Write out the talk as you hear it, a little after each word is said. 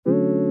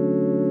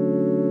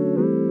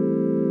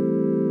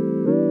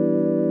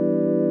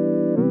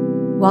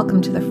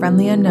Welcome to The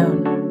Friendly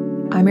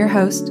Unknown. I'm your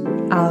host,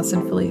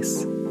 Allison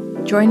Felice.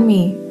 Join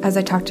me as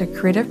I talk to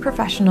creative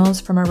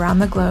professionals from around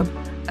the globe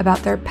about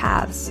their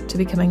paths to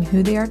becoming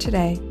who they are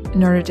today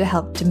in order to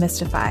help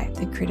demystify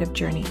the creative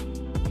journey.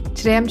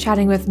 Today I'm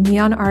chatting with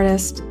neon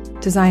artist,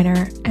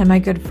 designer, and my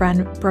good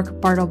friend, Brooke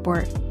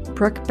Barttelbort.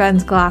 Brooke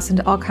bends glass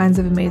into all kinds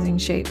of amazing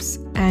shapes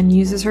and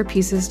uses her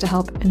pieces to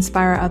help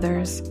inspire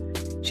others.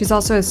 She's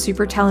also a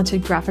super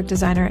talented graphic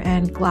designer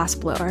and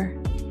glassblower.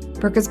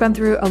 Brooke has been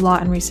through a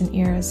lot in recent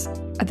years.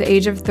 At the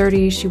age of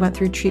 30, she went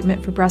through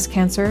treatment for breast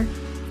cancer.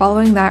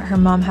 Following that, her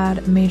mom had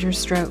a major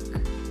stroke.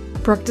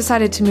 Brooke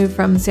decided to move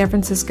from San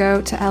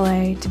Francisco to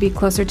LA to be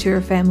closer to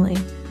her family.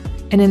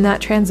 And in that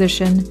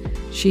transition,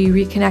 she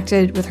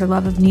reconnected with her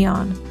love of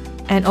neon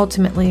and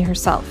ultimately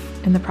herself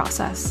in the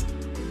process.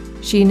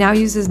 She now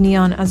uses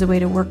neon as a way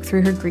to work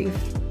through her grief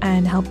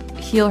and help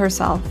heal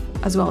herself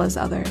as well as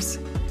others.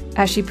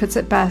 As she puts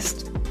it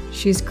best,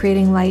 she's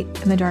creating light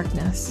in the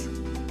darkness.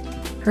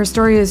 Her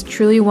story is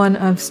truly one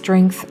of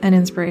strength and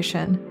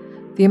inspiration.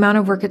 The amount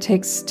of work it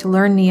takes to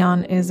learn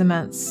neon is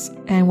immense,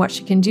 and what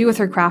she can do with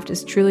her craft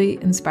is truly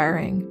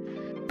inspiring,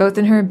 both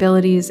in her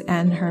abilities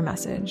and her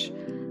message.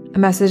 A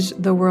message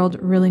the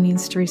world really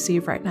needs to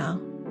receive right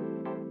now.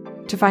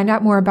 To find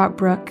out more about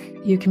Brooke,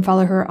 you can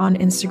follow her on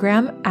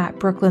Instagram at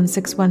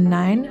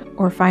Brooklyn619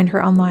 or find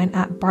her online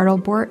at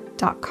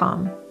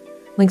barttelbort.com.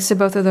 Links to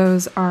both of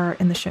those are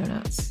in the show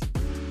notes.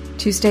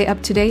 To stay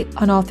up to date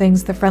on all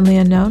things The Friendly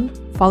Unknown,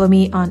 follow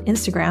me on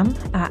Instagram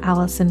at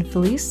Allison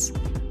Felice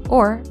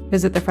or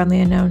visit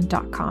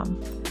thefriendlyunknown.com.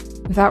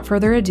 Without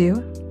further ado,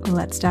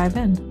 let's dive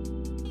in.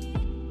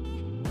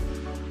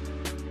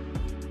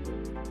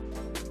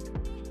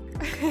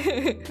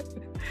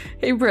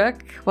 Hey,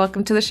 Brooke.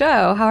 Welcome to the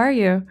show. How are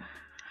you?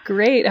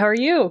 Great. How are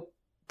you?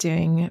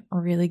 Doing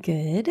really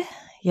good.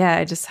 Yeah,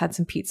 I just had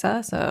some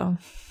pizza, so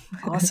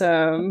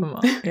awesome.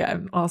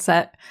 I'm all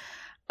set.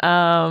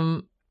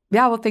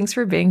 Well, thanks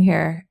for being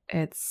here.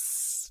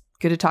 It's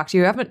good to talk to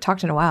you. I haven't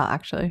talked in a while,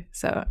 actually,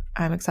 so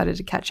I'm excited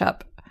to catch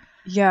up.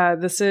 Yeah,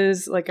 this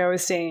is, like I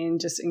was saying,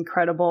 just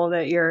incredible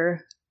that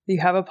you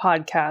have a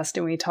podcast,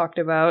 and we talked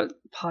about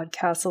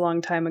podcasts a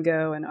long time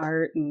ago and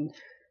art, and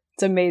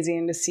it's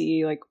amazing to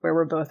see like where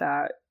we're both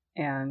at,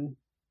 and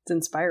it's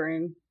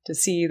inspiring to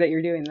see that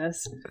you're doing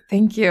this.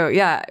 Thank you.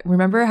 Yeah.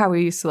 Remember how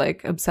we used to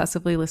like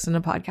obsessively listen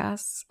to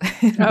podcasts?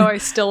 Oh, I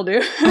still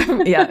do.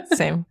 Yeah,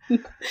 same.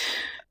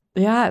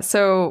 Yeah.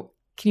 So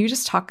can you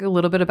just talk a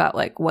little bit about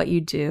like what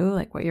you do,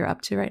 like what you're up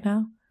to right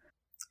now?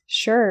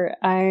 Sure.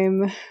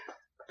 I'm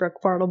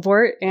Brooke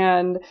Barttelbort,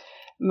 and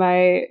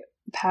my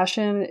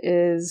passion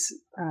is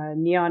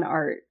neon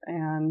art.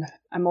 And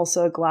I'm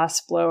also a glass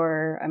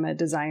blower. I'm a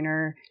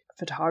designer,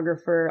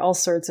 photographer, all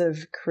sorts of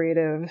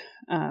creative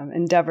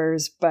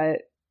endeavors.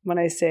 But when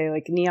I say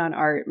like neon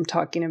art, I'm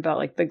talking about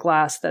like the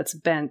glass that's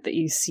bent that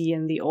you see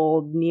in the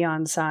old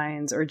neon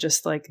signs or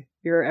just like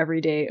your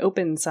everyday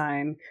open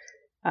sign.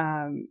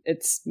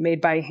 It's made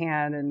by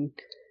hand and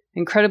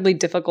incredibly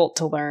difficult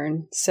to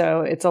learn.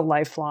 So it's a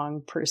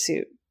lifelong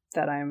pursuit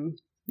that I'm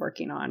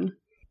working on.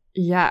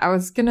 Yeah, I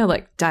was going to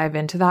like dive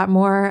into that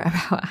more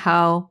about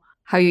how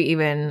you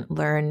even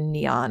learn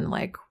neon,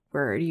 like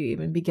where do you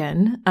even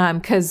begin?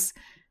 Because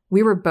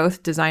we were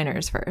both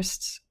designers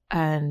first,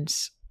 and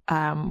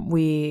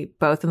we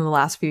both in the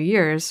last few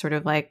years sort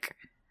of like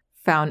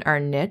found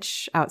our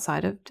niche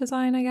outside of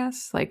design, I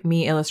guess, like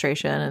me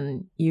illustration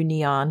and you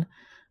neon.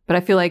 But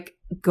I feel like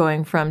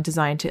going from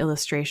design to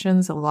illustration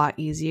is a lot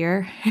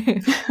easier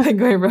than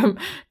going from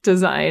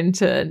design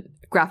to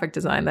graphic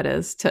design, that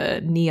is, to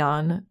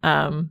neon.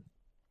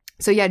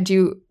 So yeah,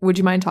 would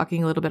you mind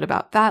talking a little bit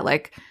about that?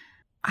 Like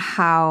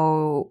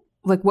how,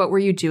 like what were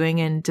you doing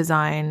in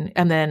design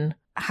and then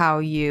how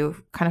you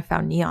kind of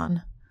found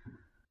neon?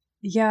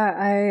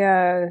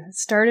 Yeah,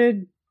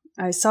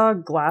 I saw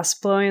glass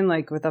blowing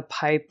like with a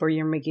pipe where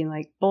you're making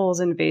like bowls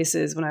and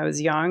vases when I was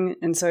young.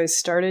 And so I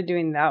started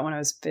doing that when I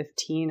was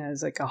 15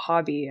 as like a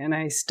hobby. And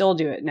I still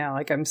do it now.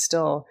 Like I'm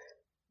still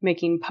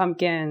making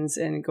pumpkins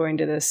and going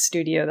to this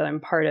studio that I'm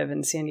part of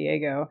in San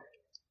Diego.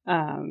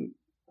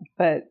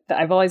 But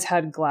I've always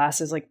had glass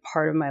as like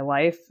part of my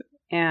life.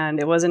 And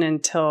it wasn't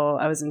until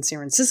I was in San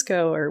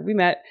Francisco or we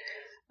met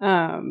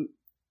at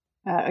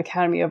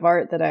Academy of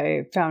Art that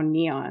I found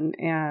neon.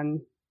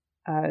 And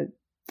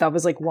that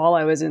was like while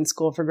I was in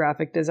school for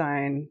graphic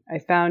design. I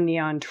found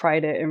neon,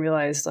 tried it, and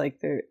realized like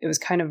it was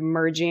kind of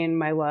merging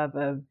my love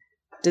of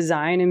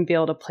design and be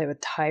able to play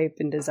with type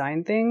and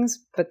design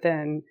things, but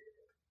then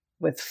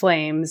with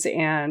flames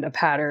and a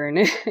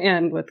pattern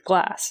and with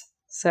glass.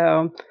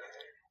 So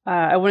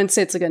I wouldn't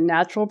say it's like a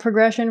natural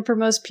progression for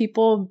most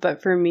people,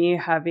 but for me,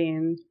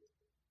 having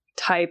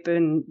type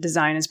and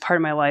design as part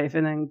of my life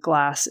and then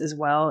glass as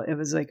well, it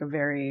was like a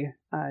very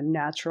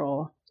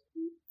natural.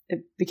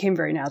 It became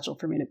very natural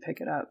for me to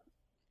pick it up.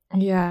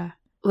 Yeah.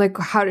 Like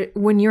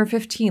when you were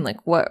 15,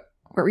 like what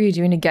were you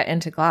doing to get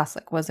into glass?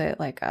 Like, was it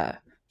like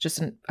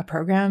just a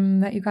program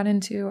that you got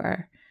into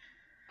or?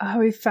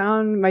 We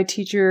found my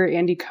teacher,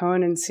 Andy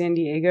Cohen in San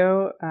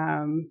Diego.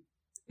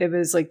 it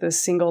was like the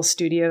single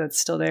studio that's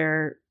still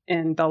there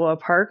in Balboa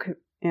Park.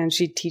 And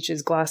she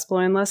teaches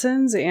glassblowing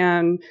lessons.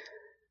 And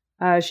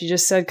she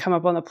just said, come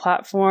up on the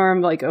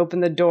platform, like open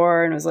the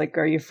door, and was like,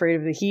 are you afraid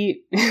of the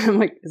heat? I'm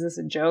like, is this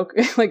a joke?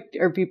 Like,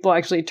 are people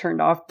actually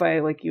turned off by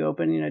like you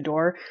opening a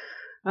door?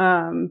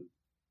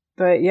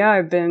 But yeah,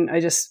 I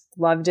just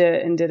loved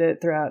it and did it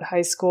throughout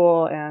high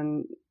school.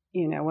 And,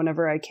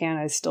 whenever I can,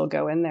 I still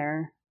go in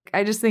there.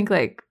 I just think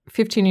like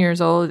 15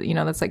 years old,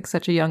 that's like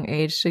such a young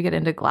age to get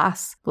into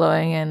glass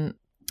blowing. And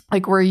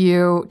like,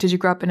 did you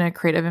grow up in a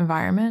creative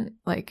environment,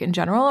 like in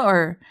general,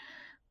 or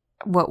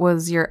what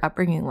was your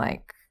upbringing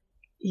like?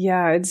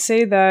 Yeah, I'd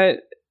say that,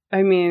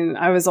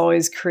 I was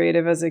always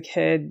creative as a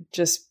kid.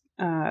 Just,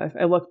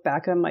 I look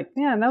back, I'm like,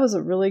 man, that was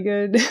a really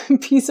good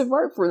piece of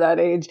art for that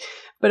age.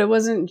 But it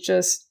wasn't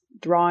just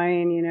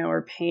drawing,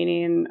 or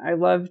painting. I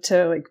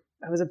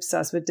was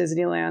obsessed with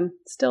Disneyland,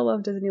 still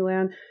love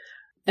Disneyland.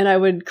 And I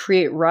would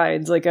create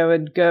rides. Like I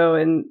would go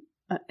in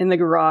the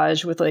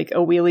garage with like a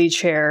wheelie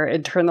chair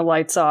and turn the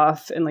lights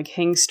off and like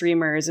hang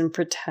streamers and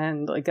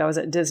pretend like I was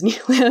at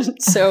Disneyland.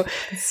 So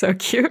so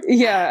cute.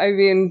 Yeah.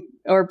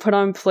 Or put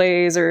on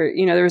plays, or,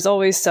 there was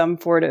always some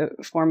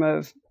form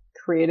of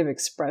creative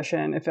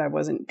expression if I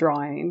wasn't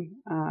drawing.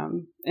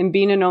 And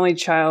being an only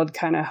child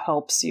kind of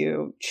helps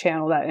you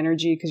channel that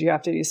energy because you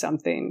have to do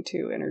something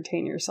to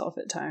entertain yourself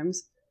at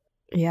times.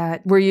 Yeah.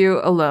 Were you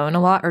alone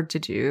a lot, or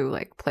did you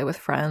like play with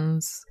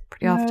friends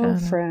pretty often? No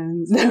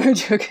friends. No, I'm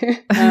joking.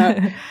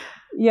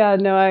 Yeah,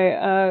 no,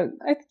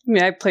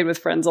 I played with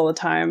friends all the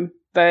time,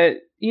 but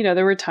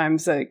there were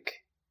times like,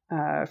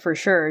 for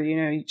sure,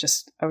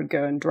 I would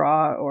go and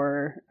draw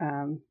or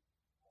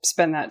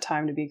spend that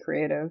time to be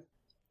creative.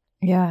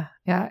 Yeah.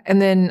 Yeah.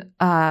 And then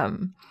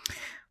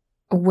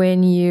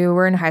when you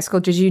were in high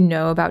school, did you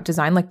know about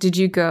design? Like, did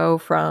you go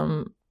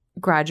from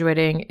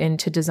graduating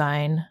into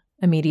design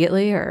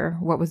immediately, or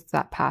what was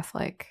that path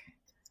like?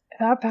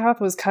 That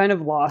path was kind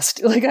of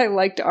lost. Like, I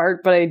liked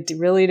art, but I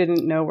really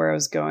didn't know where I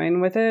was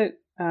going with it.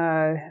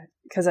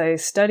 Because I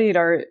studied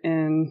art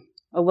in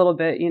a little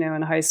bit,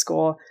 in high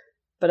school,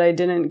 but I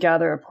didn't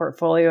gather a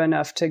portfolio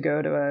enough to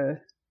go to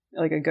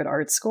a good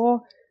art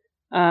school.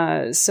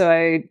 So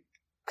I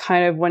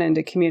kind of went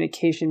into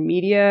communication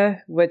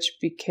media, which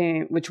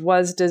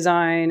was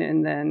design,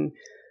 and then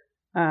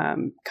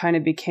kind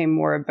of became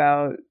more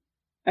about,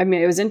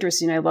 it was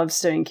interesting. I loved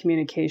studying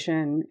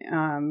communication,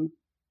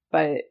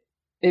 but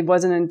it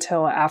wasn't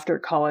until after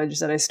college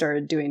that I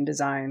started doing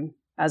design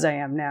as I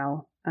am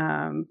now.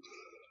 And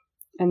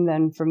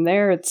then from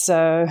there, it's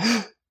it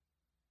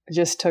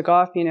just took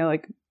off,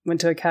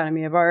 went to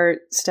Academy of Art,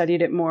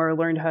 studied it more,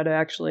 learned how to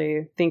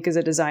actually think as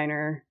a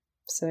designer.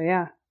 So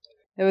yeah,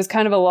 it was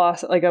kind of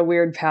a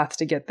weird path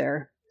to get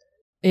there.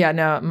 Yeah,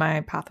 no,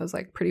 my path was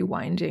like pretty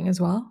winding as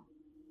well.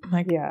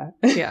 Like, yeah,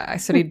 I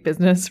studied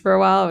business for a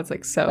while. It's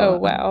like so. Oh,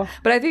 wow.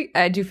 But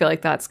I do feel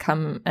like that's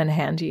come in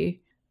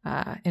handy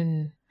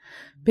in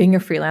being a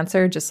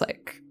freelancer, just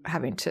like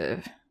having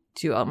to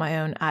do all my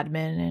own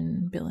admin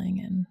and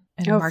billing and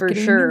marketing,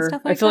 for sure, and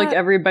stuff like I feel that. Like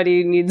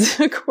everybody needs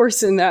a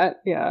course in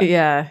that.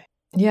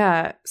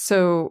 Yeah.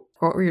 So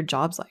what were your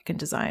jobs like in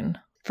design?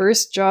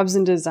 First jobs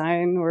in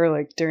design were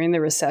like during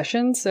the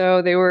recession,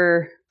 so they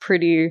were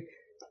pretty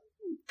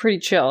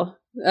chill.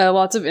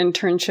 Lots of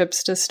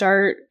internships to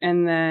start,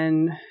 and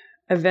then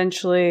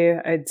eventually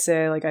I'd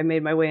say like I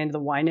made my way into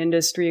the wine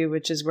industry,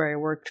 which is where I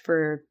worked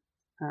for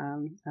I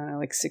don't know,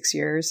 like 6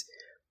 years,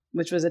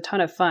 which was a ton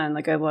of fun.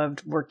 Like I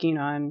loved working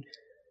on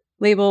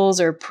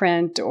labels or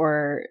print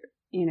or,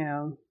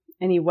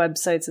 any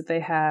websites that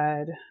they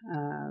had,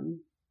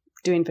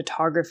 doing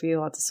photography,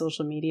 lots of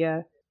social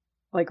media.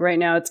 Like right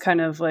now it's kind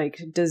of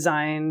like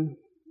design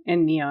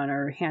and neon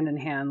are hand in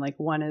hand. Like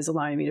one is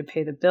allowing me to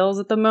pay the bills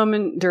at the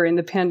moment during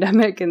the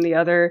pandemic, and the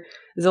other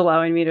is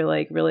allowing me to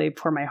like really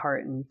pour my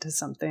heart into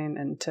something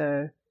and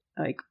to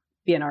like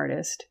be an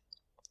artist.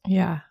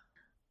 Yeah.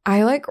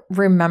 I like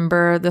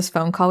remember this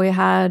phone call we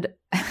had.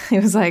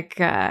 It was like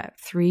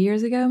 3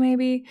 years ago,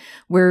 maybe,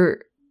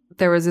 where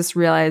there was this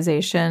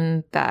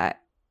realization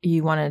that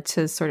you wanted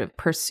to sort of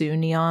pursue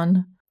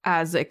neon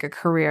as like a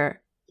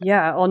career.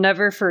 Yeah, I'll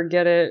never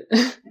forget it.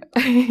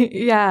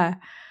 Yeah.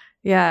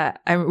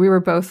 We were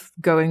both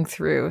going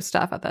through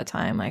stuff at that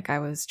time. Like I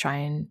was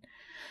trying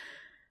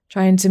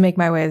to make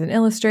my way as an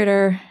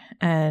illustrator.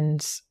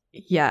 And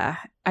yeah,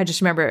 I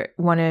just remember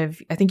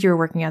I think you were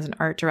working as an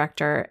art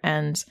director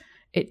and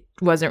it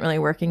wasn't really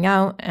working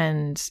out.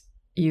 And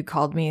you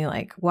called me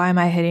like, why am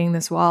I hitting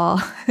this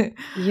wall?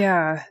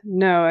 Yeah,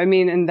 no,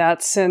 in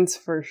that sense,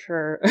 for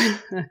sure.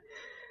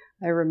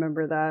 I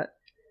remember that.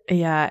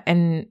 Yeah.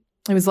 And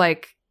it was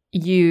like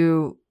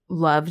you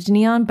loved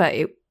neon, but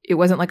it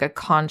wasn't like a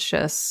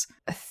conscious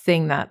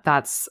thing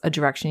that's a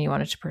direction you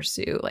wanted to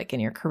pursue like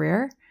in your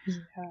career.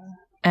 Yeah.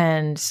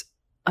 And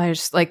I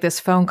just like this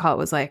phone call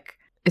was like,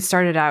 it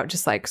started out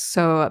just like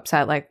so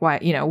upset, like why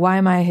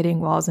am I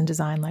hitting walls in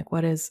design? Like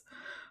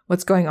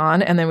what's going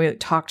on? And then we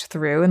talked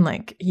through and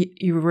like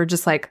you were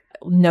just like,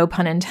 no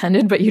pun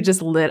intended, but you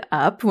just lit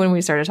up when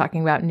we started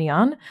talking about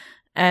neon.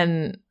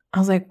 And I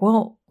was like,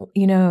 well,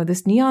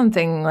 this neon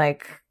thing,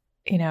 like,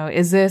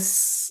 is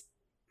this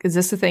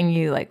the thing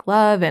you like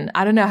love? And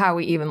I don't know how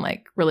we even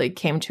like really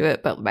came to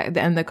it, but by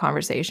the end of the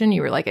conversation,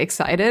 you were like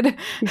excited.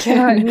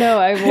 Yeah, no,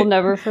 I will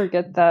never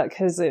forget that,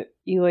 because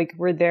you like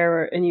were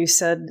there and you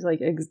said like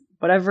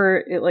whatever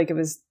it like, it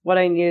was what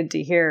I needed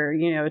to hear,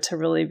 to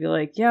really be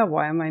like, yeah,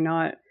 why am I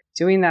not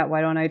doing that?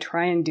 Why don't I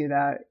try and do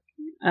that?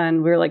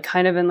 And we're like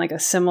kind of in like a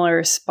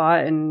similar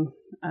spot, and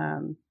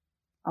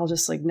I'll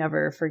just like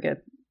never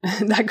forget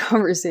that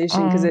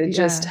conversation, because it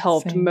just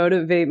helped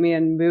motivate me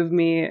and move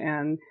me.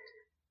 And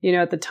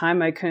at the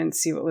time I couldn't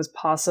see what was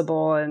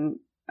possible, and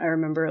I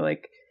remember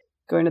like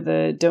going to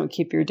the Don't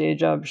Keep Your Day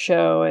Job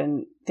show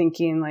and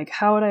thinking like,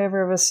 how would I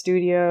ever have a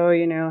studio?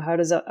 How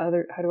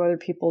do other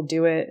people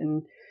do it?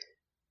 And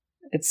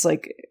it's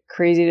like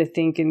crazy to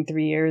think in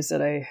 3 years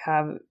that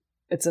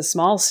it's a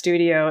small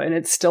studio and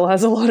it still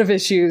has a lot of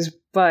issues,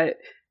 but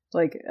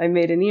like I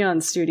made a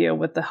neon studio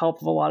with the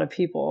help of a lot of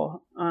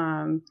people.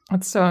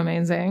 That's so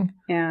amazing.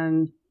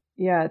 And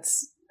yeah,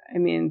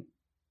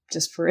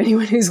 just for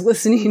anyone who's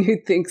listening who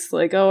thinks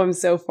like, oh, I'm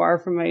so far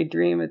from my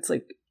dream, it's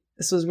like,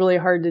 this was really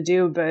hard to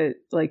do, but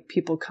like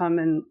people come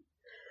and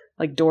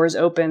like doors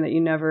open that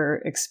you never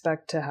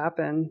expect to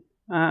happen.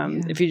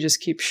 If you just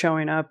keep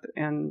showing up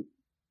and,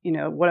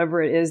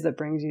 whatever it is that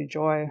brings you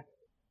joy.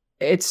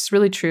 It's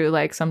really true.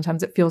 Like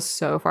sometimes it feels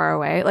so far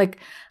away. Like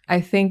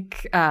I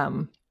think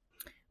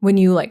when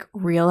you like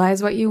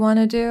realize what you want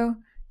to do,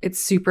 it's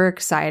super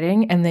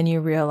exciting. And then you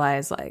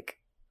realize like,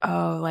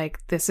 oh,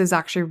 like this is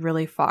actually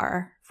really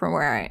far from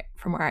where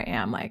I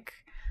am. Like,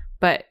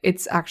 but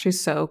it's actually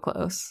so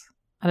close.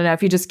 I don't know,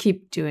 if you just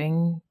keep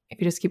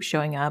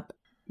showing up.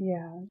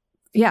 Yeah.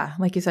 Yeah.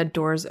 Like you said,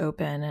 doors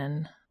open,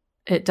 and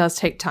it does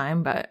take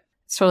time, but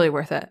it's totally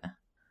worth it.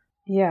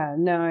 Yeah,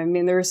 no,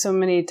 there were so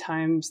many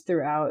times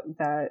throughout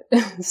that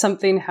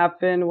something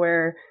happened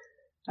where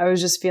I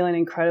was just feeling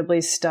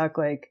incredibly stuck.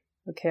 Like,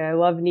 okay, I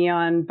love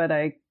neon, but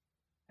I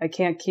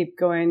can't keep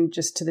going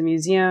just to the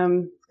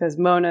museum, because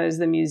Mona is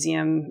the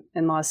museum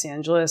in Los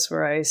Angeles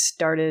where I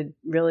started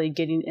really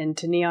getting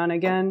into neon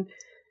again.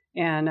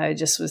 And I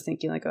just was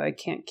thinking like, oh, I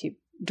can't keep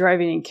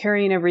driving and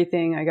carrying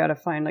everything. I got to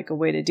find like a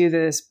way to do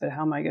this, but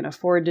how am I going to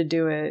afford to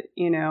do it?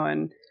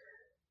 And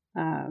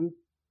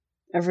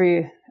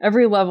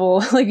every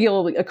level, like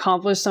you'll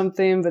accomplish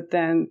something, but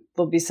then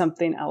there'll be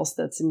something else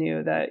that's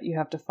new that you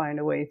have to find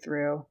a way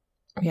through.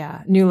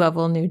 Yeah. New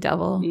level, new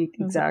devil.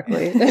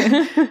 Exactly.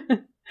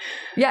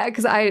 Yeah.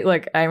 Cause I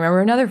remember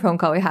another phone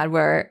call we had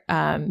where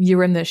you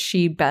were in the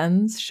She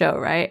Bends show,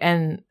 right?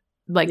 And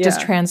like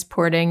just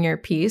transporting your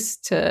piece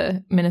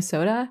to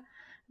Minnesota,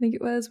 I think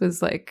it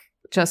was like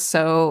just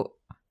so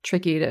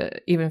tricky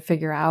to even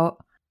figure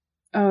out.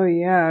 Oh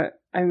yeah.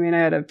 I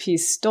had a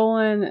piece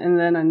stolen, and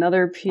then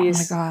another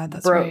piece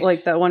that's broke. Right.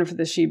 Like that one for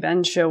the She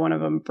Bends show, one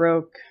of them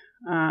broke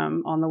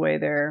on the way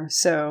there.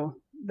 So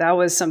that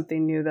was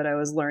something new that I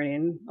was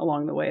learning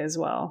along the way as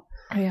well.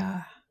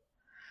 Yeah.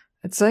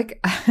 It's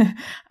like,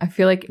 I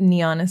feel like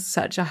neon is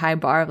such a high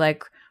bar.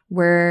 Like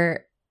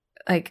where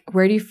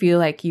do you feel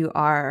like you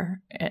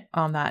are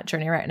on that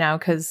journey right now?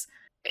 Because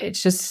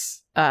it's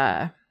just,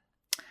 I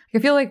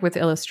feel like with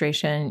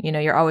illustration,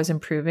 you're always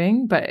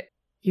improving, but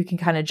you can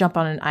kind of jump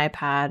on an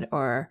iPad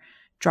or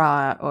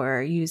draw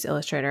or use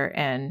Illustrator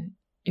and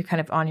you're kind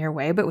of on your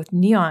way. But with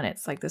neon,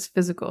 it's like this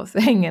physical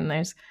thing, and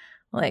there's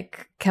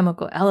like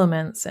chemical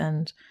elements,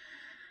 and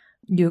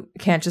you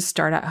can't just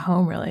start at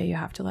home, really. You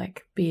have to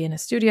like be in a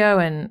studio.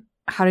 And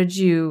how did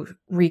you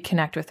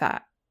reconnect with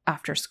that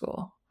after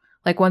school?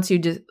 Like once you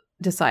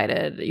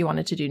decided you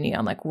wanted to do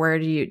neon, like where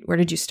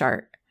did you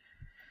start?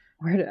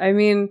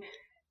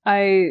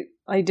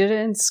 I did it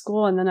in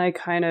school, and then I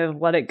kind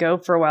of let it go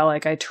for a while.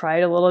 Like I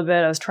tried a little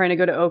bit. I was trying to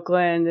go to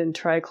Oakland and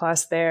try a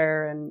class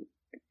there, and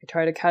I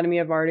tried Academy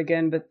of Art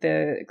again, but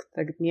the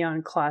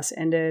neon class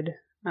ended.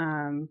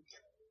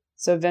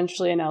 So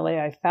eventually in LA,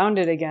 I found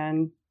it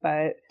again,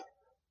 but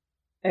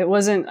I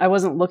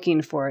wasn't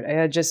looking for it. I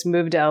had just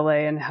moved to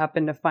LA and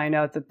happened to find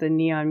out that the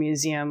Neon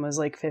Museum was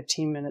like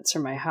 15 minutes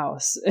from my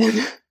house.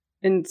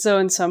 And so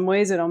in some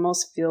ways it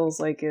almost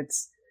feels like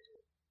it's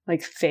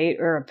like fate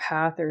or a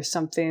path or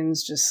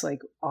something's just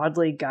like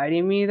oddly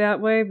guiding me that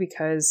way,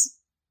 because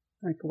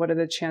like what are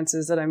the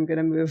chances that I'm going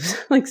to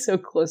move like so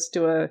close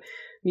to a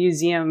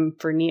museum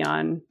for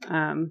neon?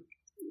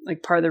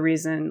 Like part of the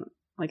reason,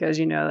 like, as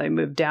you know, I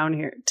moved down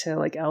here to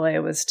like LA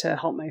was to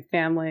help my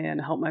family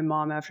and help my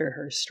mom after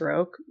her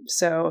stroke.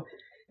 So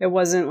it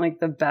wasn't like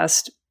the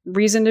best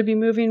reason to be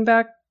moving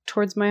back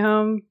towards my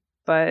home.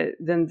 But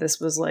then this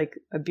was like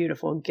a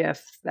beautiful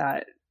gift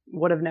that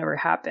would have never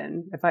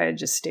happened if I had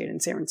just stayed in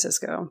San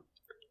Francisco.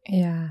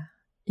 Yeah.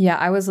 Yeah.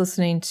 I was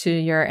listening to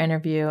your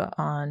interview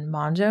on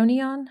Monjo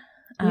Neon.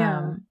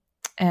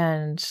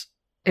 And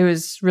it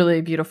was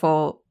really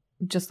beautiful,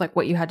 just like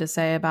what you had to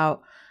say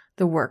about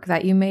the work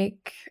that you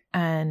make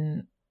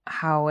and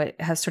how it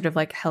has sort of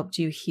like helped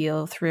you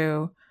heal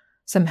through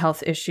some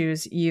health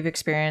issues you've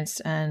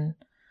experienced, and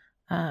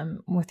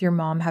with your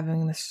mom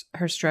having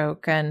her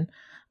stroke. And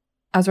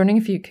I was wondering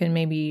if you can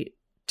maybe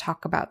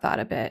talk about that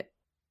a bit?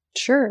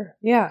 Sure.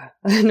 Yeah,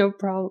 no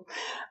problem.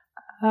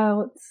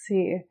 Let's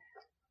see.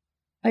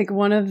 Like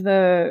one of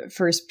the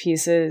first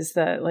pieces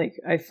that like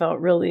I felt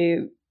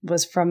really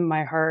was from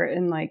my heart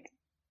and like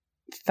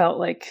felt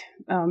like,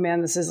 oh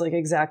man, this is like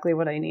exactly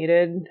what I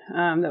needed.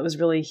 That was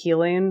really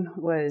healing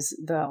was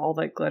the All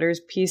That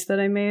Glitters piece that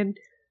I made.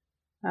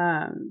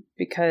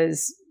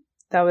 Because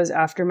that was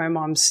after my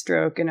mom's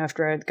stroke and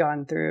after I had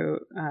gone through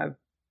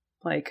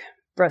like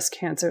breast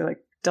cancer, like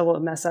double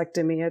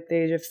mastectomy at the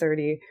age of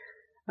 30.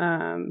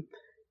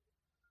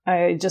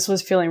 I just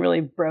was feeling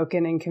really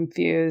broken and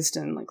confused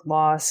and like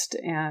lost,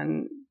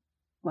 and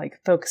like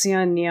focusing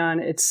on neon.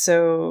 It's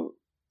so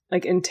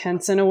like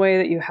intense in a way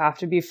that you have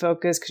to be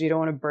focused because you don't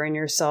want to burn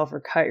yourself or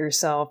cut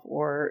yourself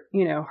or,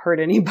 you know, hurt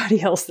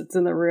anybody else that's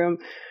in the room.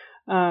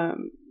 So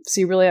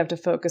you really have to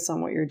focus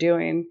on what you're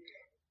doing.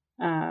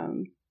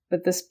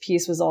 But this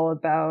piece was all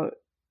about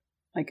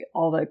like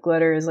all that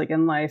glitters, like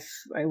in life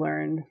I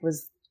learned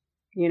was,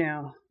 you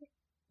know,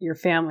 your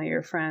family,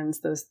 your friends,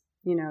 those,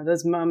 you know,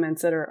 those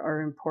moments that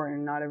are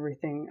important, not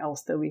everything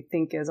else that we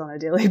think is on a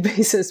daily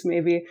basis,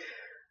 maybe.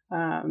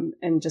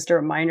 And just a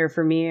reminder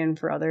for me and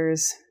for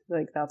others,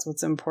 like that's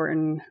what's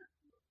important.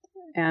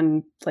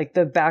 And like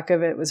the back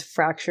of it was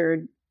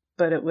fractured,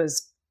 but it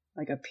was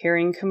like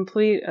appearing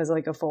complete as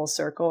like a full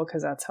circle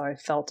because that's how I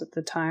felt at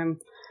the time.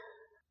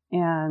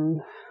 And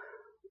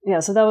yeah,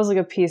 so that was like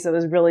a piece that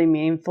was really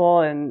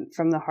meaningful and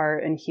from the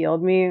heart and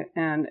healed me.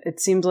 And it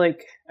seems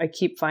like I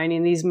keep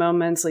finding these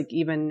moments, like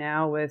even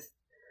now with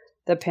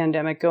the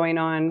pandemic going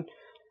on.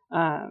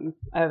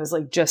 I was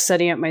like just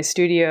setting up my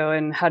studio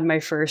and had my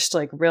first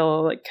like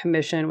real like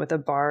commission with a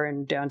bar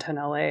in downtown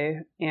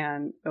LA,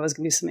 and I was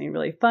gonna do something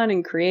really fun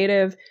and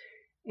creative.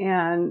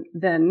 And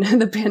then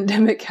the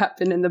pandemic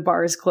happened and the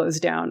bars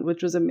closed down,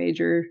 which was a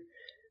major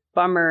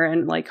bummer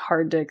and like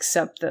hard to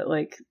accept that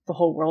like the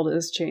whole world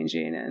is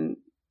changing and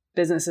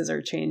businesses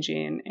are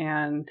changing.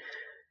 And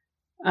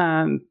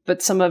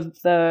but some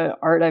of the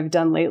art I've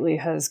done lately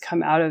has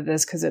come out of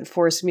this because it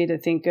forced me to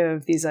think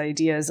of these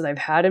ideas that I've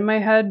had in my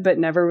head, but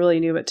never really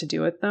knew what to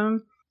do with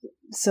them.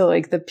 So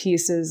like the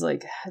pieces,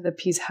 like the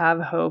piece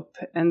Have Hope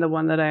and the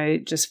one that I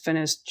just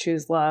finished,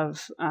 Choose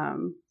Love,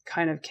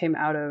 kind of came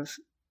out of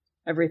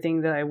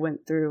everything that I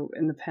went through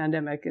in the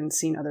pandemic and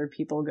seen other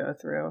people go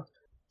through.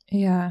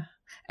 Yeah.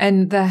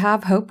 And the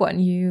Have Hope one,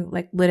 you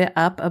like lit it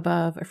up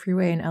above a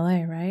freeway in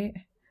LA, right?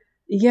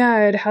 Yeah,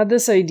 I'd had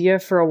this idea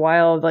for a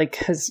while, like,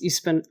 because you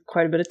spend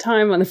quite a bit of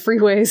time on the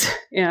freeways.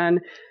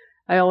 And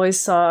I always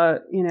saw,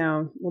 you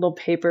know, little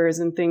papers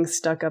and things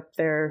stuck up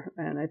there.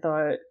 And I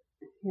thought,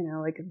 you know,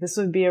 like this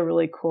would be a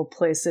really cool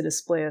place to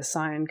display a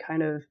sign,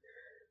 kind of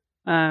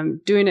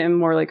doing it in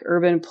more like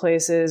urban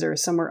places or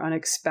somewhere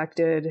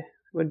unexpected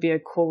would be a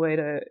cool way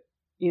to,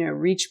 you know,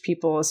 reach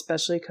people,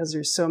 especially because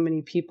there's so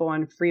many people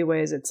on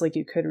freeways. It's like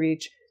you could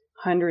reach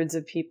hundreds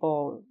of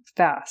people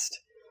fast.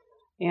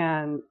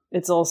 And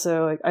it's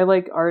also like, I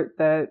like art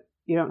that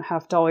you don't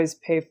have to always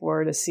pay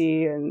for to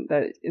see and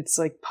that it's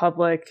like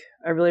public.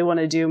 I really want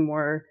to do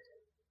more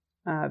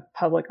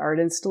public art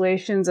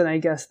installations. And I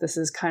guess this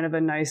is kind of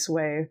a nice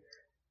way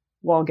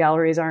while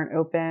galleries aren't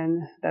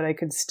open that I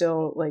could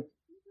still like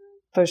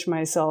push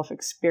myself,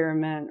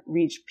 experiment,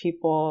 reach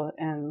people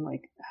and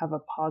like have a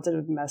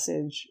positive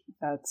message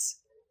that's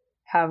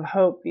have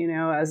hope, you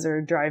know, as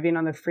they're driving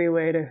on the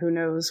freeway to who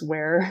knows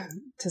where.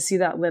 To see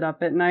that lit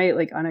up at night,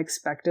 like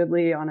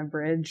unexpectedly on a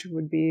bridge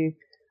would be,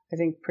 I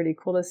think, pretty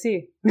cool to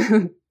see.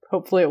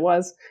 Hopefully it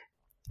was.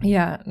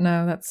 Yeah,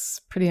 no, that's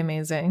pretty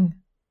amazing.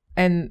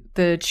 And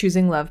the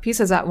Choosing Love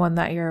piece, is that one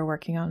that you're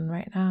working on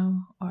right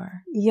now?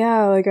 Or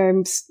yeah, like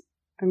I'm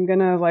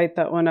gonna light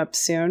that one up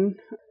soon.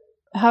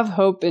 Have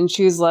Hope and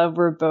Choose Love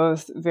were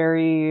both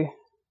very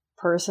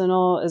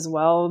personal as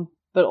well,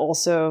 but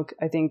also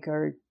I think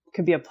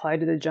could be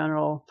applied to the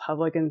general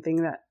public and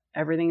thing that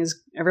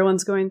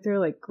everyone's going through,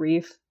 like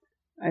grief.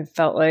 I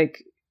felt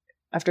like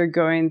after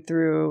going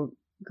through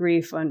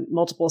grief on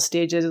multiple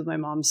stages with my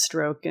mom's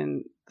stroke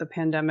and the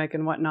pandemic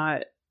and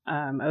whatnot,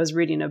 I was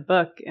reading a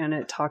book and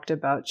it talked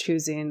about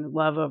choosing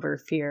love over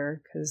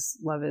fear because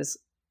love is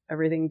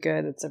everything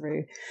good. It's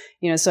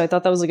so I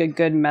thought that was like a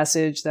good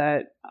message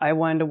that I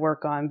wanted to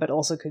work on, but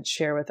also could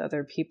share with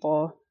other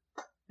people.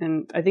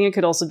 And I think it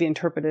could also be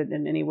interpreted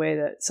in any way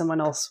that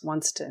someone else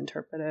wants to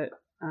interpret it,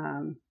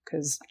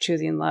 because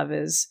choosing love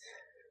is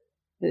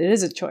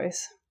a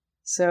choice.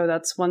 So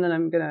that's one that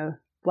I'm going to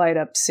light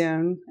up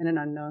soon in an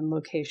unknown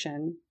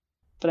location,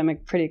 but I'm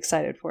pretty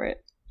excited for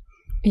it.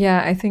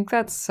 Yeah, I think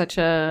that's such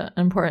an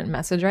important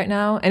message right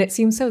now. And it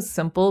seems so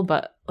simple,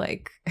 but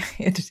like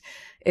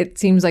it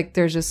seems like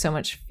there's just so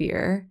much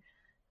fear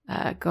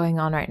going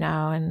on right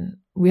now. And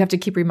we have to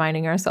keep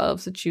reminding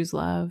ourselves to choose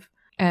love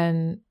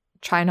and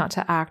try not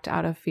to act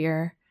out of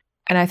fear.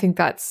 And I think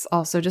that's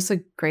also just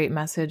a great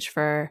message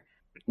for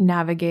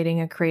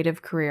navigating a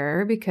creative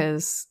career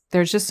because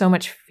there's just so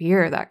much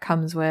fear that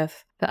comes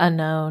with the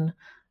unknown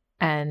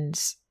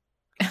and,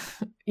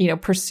 you know,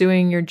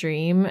 pursuing your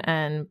dream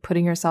and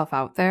putting yourself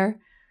out there,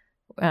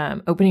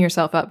 opening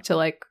yourself up to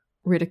like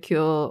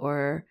ridicule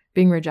or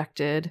being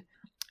rejected.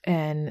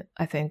 And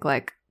I think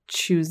like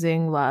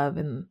choosing love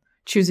and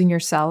choosing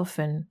yourself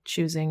and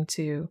choosing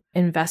to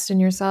invest in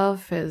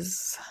yourself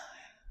is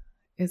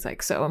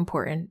like so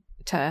important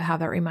to have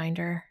that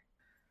reminder.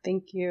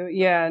 Thank you.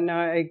 Yeah, no,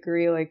 I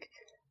agree. Like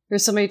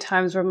there's so many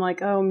times where I'm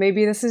like, oh,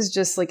 maybe this is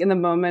just like in the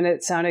moment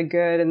it sounded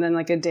good. And then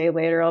like a day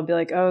later, I'll be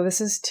like, oh, this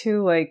is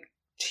too like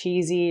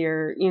cheesy,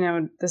 or,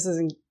 this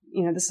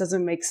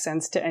doesn't make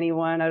sense to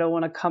anyone. I don't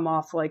want to come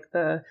off like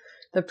the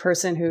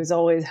person who's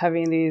always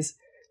having these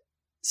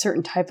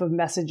certain type of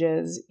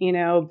messages,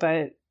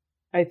 but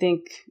I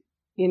think,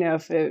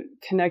 if it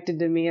connected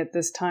to me at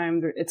this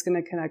time, it's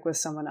going to connect with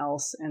someone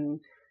else.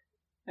 And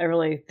I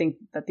really think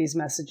that these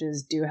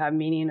messages do have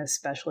meaning,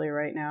 especially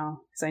right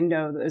now, because I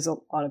know there's a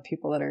lot of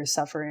people that are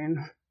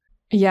suffering.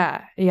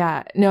 Yeah.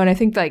 Yeah. No. And I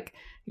think like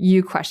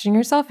you questioning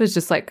yourself is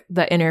just like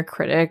the inner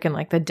critic and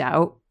like the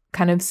doubt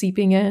kind of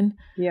seeping in.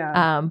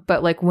 Yeah.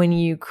 But like when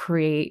you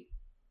create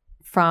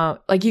from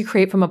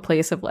a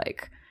place of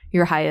like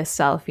your highest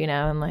self,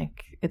 and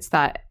like it's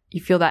that you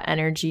feel that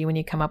energy when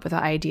you come up with an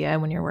idea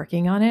and when you're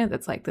working on it,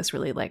 that's like this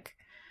really like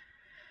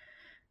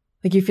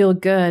you feel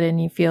good and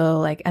you feel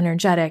like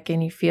energetic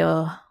and you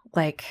feel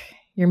like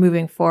you're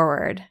moving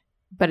forward.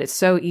 But it's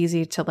so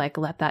easy to like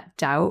let that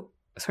doubt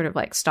sort of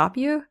like stop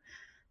you.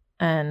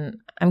 And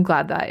I'm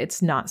glad that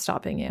it's not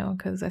stopping you,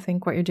 because I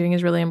think what you're doing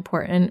is really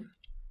important.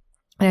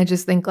 And I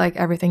just think like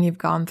everything you've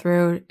gone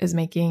through is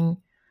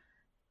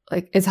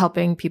it's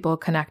helping people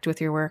connect with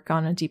your work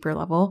on a deeper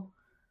level.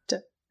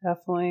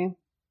 Definitely.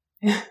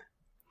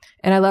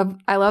 And I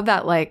love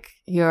that like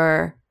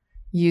you're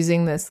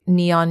using this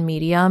neon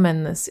medium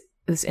in this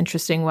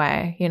interesting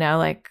way,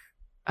 like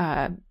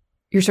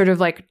you're sort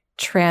of like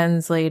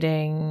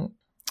translating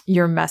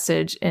your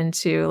message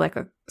into like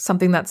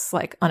something that's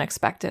like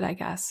unexpected, I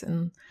guess.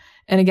 And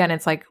again,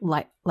 it's like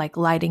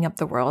lighting up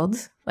the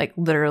world, like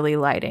literally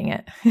lighting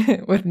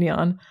it with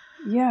neon.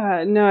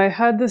 Yeah, no, I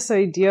had this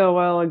idea a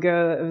while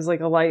ago. It was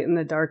like a light in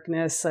the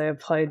darkness. I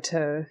applied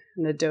to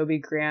an Adobe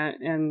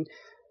grant, and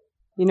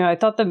I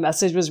thought the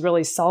message was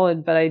really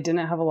solid, but I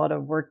didn't have a lot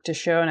of work to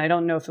show, and I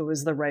don't know if it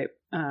was the right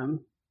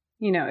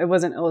it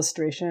wasn't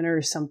illustration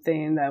or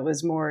something that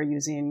was more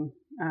using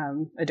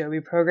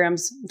Adobe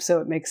programs, so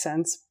it makes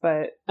sense.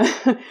 But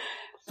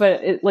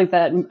but it, like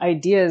that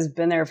idea has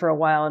been there for a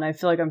while, and I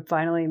feel like I'm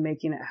finally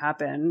making it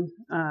happen.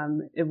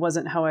 It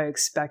wasn't how I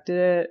expected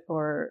it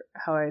or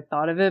how I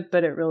thought of it,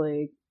 but it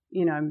really,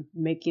 I'm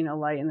making a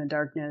light in the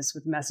darkness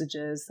with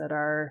messages that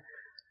are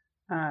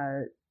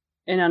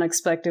in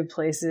unexpected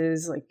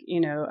places, like,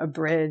 a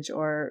bridge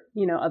or,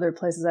 other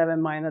places I have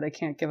in mind that I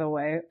can't give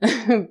away.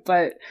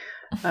 But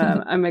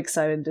I'm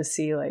excited to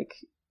see like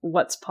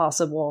what's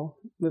possible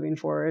moving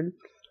forward.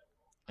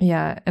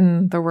 Yeah.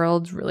 And the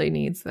world really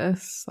needs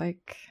this.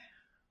 Like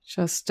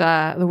just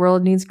the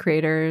world needs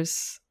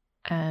creators,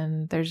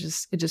 and it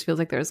just feels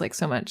like there's like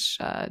so much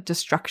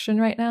destruction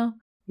right now.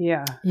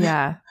 Yeah.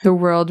 Yeah. The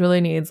world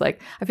really needs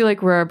like, I feel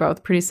like we're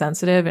both pretty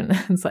sensitive, and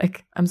it's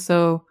like, I'm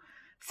so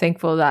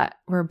thankful that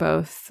we're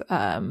both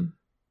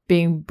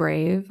being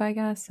brave, I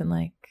guess, and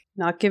like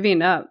not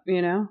giving up,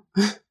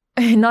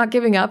 not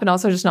giving up, and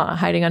also just not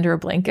hiding under a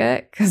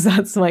blanket, because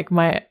that's like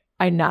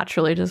I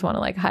naturally just want to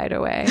like hide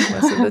away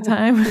most of the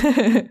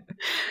time.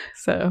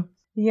 So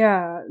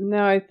yeah,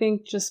 no, I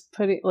think just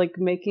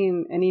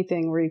making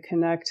anything where you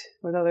connect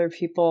with other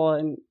people,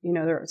 and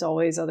there's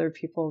always other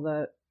people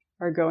that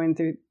are going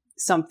through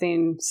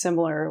something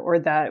similar or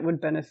that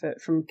would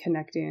benefit from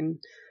connecting.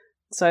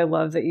 So I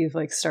love that you've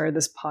like started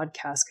this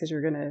podcast, because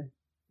you're going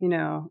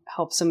to,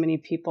 help so many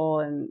people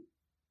and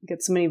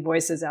get so many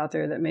voices out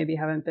there that maybe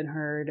haven't been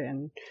heard.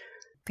 And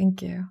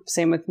thank you.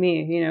 Same with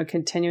me,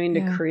 continuing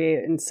to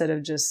create instead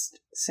of just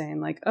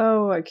saying like,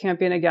 oh, I can't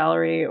be in a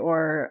gallery,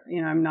 or,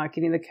 I'm not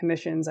getting the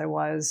commissions I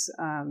was,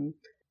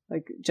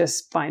 like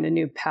just find a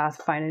new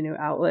path, find a new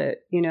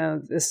outlet.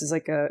 This is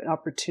like an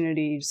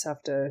opportunity. You just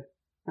have to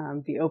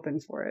be open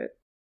for it.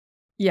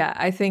 Yeah.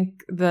 I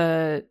think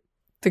the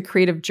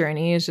creative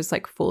journey is just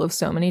like full of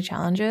so many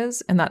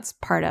challenges, and that's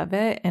part of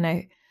it. And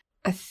I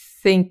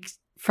think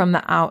from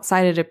the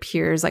outside, it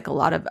appears like a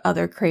lot of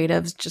other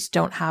creatives just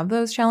don't have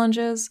those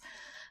challenges.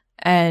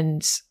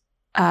 And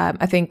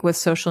I think with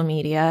social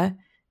media,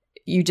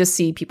 you just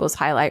see people's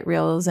highlight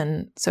reels.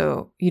 And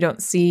so you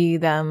don't see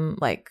them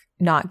like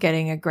not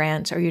getting a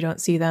grant, or you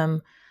don't see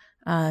them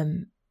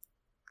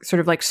sort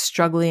of like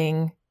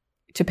struggling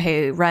to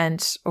pay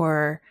rent,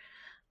 or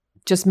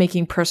just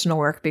making personal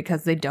work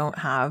because they don't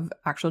have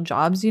actual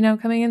jobs,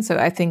 coming in. So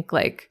I think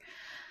like,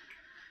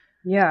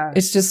 yeah,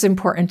 it's just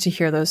important to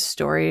hear those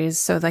stories.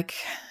 So like,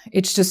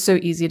 it's just so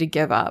easy to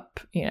give up,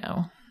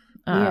 Yeah,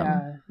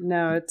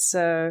 no, it's,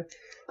 I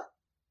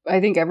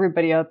think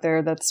everybody out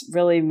there that's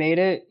really made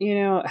it,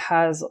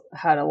 has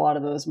had a lot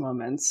of those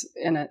moments.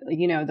 And,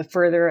 the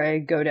further I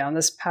go down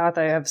this path,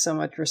 I have so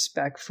much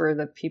respect for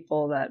the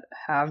people that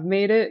have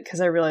made it,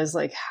 because I realize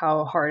like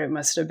how hard it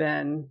must have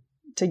been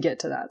to get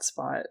to that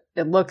spot.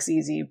 It looks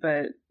easy,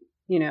 but,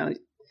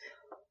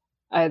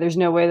 there's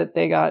no way that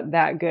they got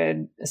that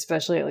good,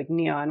 especially at like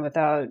Neon,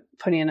 without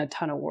putting in a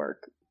ton of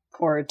work,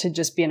 or to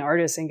just be an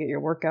artist and get your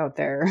work out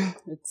there.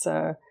 It's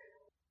I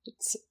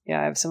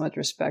have so much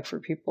respect for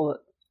people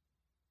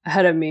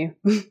ahead of me.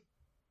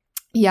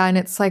 Yeah. And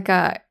it's like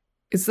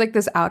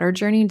this outer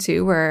journey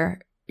too,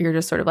 where you're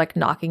just sort of like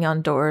knocking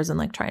on doors and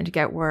like trying to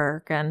get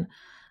work and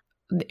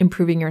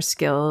improving your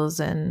skills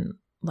and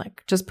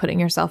like just putting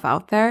yourself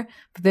out there.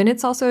 But then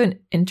it's also an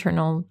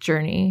internal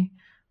journey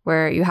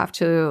where you have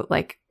to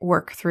like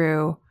work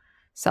through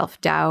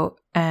self-doubt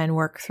and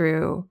work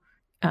through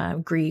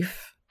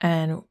grief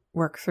and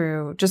work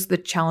through just the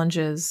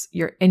challenges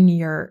you're in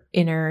your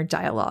inner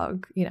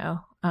dialogue, you know?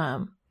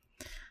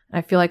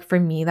 I feel like for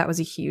me, that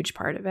was a huge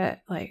part of it.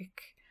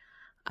 Like,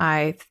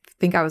 I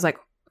think I was like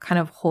kind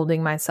of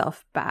holding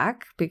myself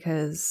back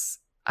because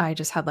I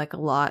just had like a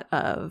lot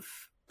of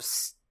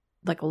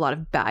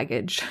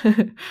baggage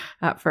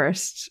at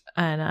first.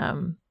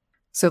 And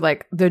so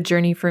like the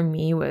journey for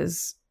me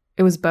was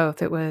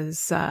both. It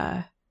was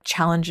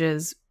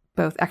challenges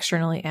both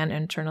externally and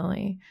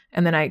internally.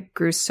 And then I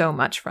grew so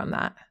much from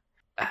that.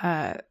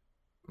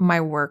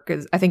 My work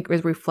I think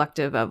was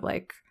reflective of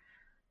like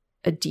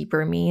a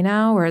deeper me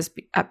now. Whereas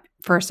at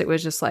first it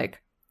was just like,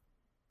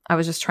 I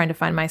was just trying to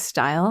find my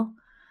style.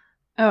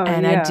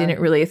 And I didn't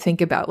really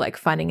think about like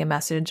finding a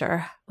message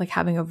or like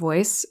having a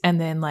voice.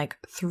 And then like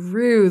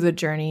through the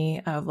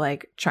journey of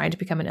like trying to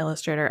become an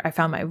illustrator, I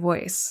found my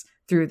voice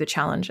through the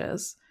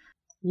challenges.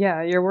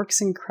 Yeah, your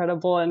work's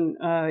incredible, and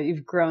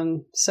you've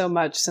grown so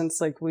much since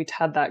like we'd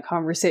had that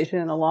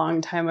conversation a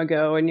long time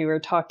ago when you were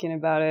talking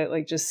about it,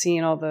 like just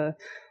seeing all the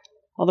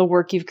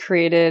work you've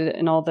created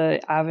and all the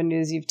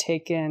avenues you've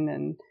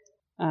taken,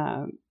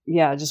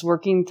 and just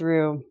working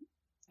through.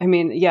 I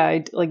mean,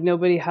 like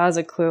nobody has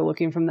a clue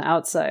looking from the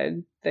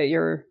outside that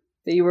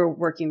you were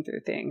working through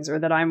things, or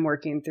that I'm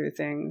working through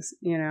things,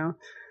 you know?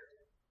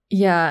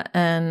 Yeah,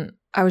 and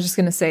I was just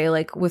gonna say,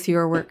 like with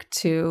your work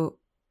too,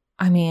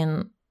 I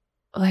mean,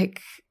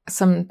 like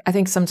I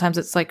think sometimes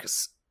it's like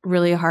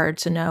really hard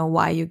to know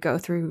why you go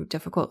through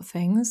difficult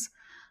things.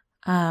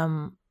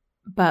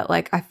 But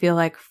like, I feel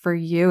like for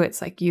you,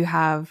 it's like you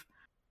have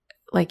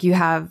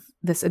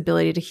this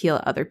ability to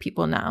heal other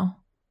people now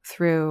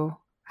through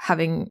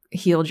having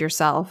healed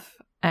yourself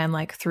and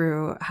like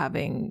through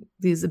having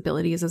these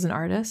abilities as an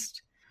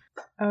artist.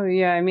 Oh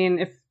yeah. I mean,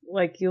 if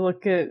like you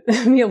look at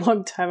me a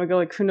long time ago,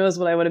 like who knows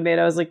what I would have made.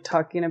 I was like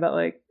talking about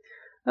like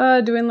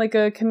doing like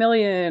a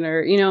chameleon,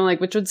 or, you know,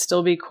 like, which would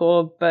still be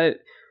cool. But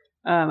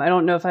I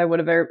don't know if I would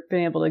have ever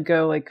been able to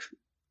go like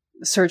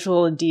search a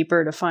little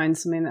deeper to find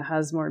something that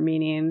has more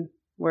meaning.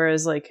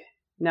 Whereas like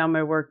now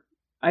my work,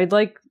 I'd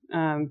like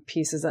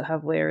pieces that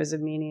have layers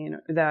of meaning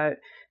that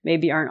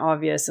maybe aren't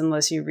obvious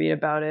unless you read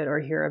about it or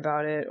hear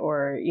about it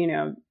or, you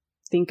know,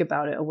 think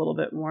about it a little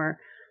bit more.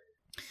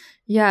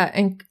 Yeah.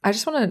 And I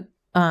just want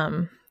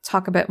to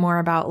talk a bit more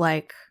about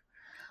like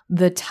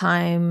the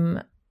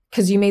time,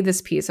 because you made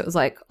this piece, it was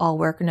like all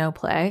work, no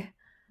play.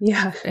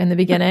 Yeah. In the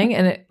beginning.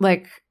 And it,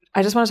 like,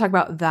 I just want to talk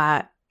about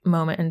that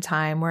moment in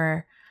time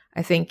where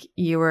I think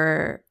you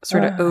were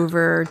sort of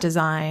over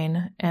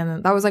design.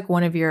 And that was like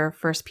one of your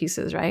first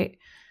pieces, right?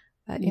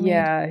 That you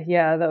made?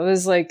 Yeah. That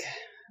was like,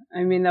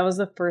 I mean, that was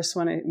the first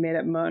one I made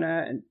at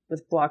Mona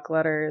with block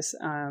letters.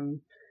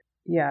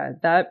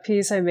 That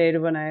piece I made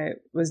when I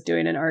was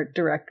doing an art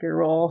director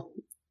role,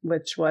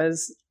 which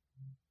was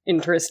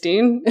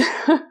interesting.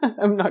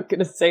 I'm not going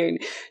to say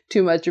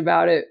too much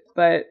about it,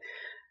 but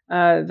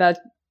that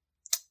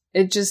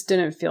it just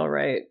didn't feel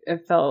right.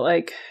 It felt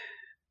like,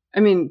 I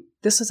mean,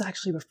 this was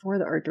actually before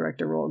the art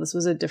director role. This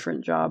was a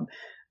different job,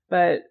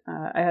 but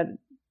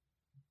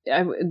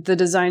the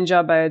design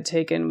job I had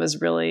taken was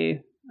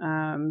really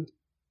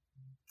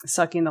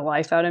sucking the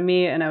life out of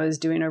me, and I was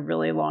doing a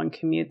really long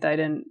commute that I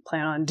didn't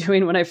plan on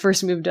doing when I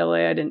first moved to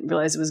LA. I didn't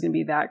realize it was going to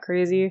be that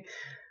crazy.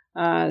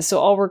 So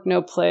all work,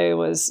 no play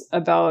was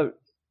about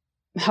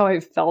how I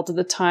felt at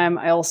the time.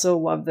 I also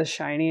love The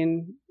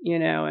Shining, you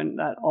know, and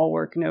that all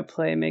work, no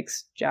play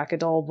makes Jack a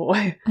dull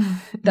boy.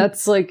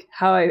 That's like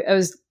how I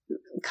was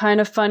kind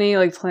of funny,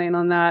 like playing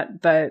on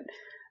that, but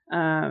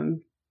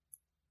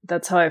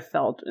that's how I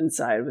felt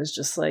inside, was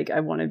just like,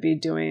 I want to be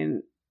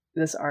doing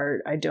this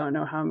art. I don't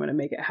know how I'm going to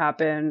make it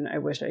happen. I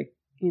wish I,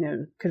 you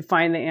know, could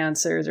find the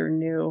answers or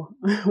knew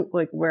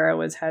like where I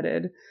was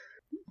headed.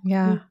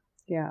 Yeah.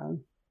 Yeah.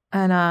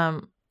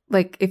 And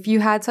like if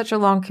you had such a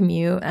long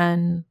commute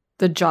and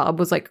the job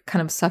was like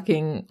kind of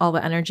sucking all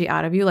the energy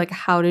out of you, like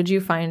how did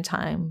you find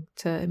time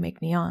to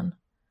make Neon?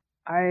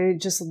 I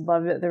just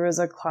loved it. There was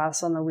a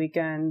class on the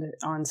weekend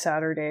on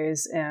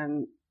Saturdays,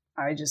 and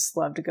I just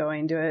loved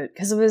going to it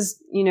because it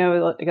was, you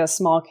know, like a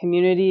small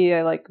community.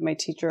 I like my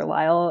teacher,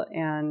 Lyle,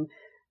 and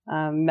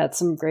met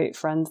some great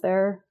friends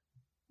there.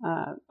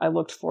 I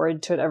looked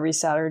forward to it every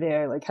Saturday.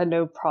 I like had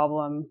no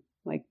problem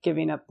like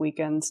giving up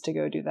weekends to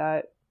go do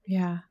that.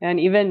 Yeah. And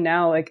even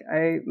now, like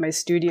my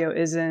studio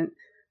isn't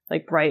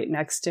like right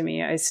next to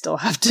me. I still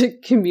have to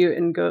commute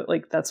and go.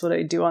 Like that's what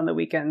I do on the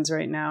weekends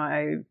right now.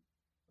 I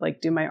like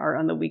do my art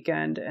on the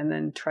weekend and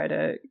then try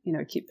to,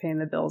 keep paying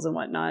the bills and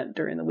whatnot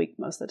during the week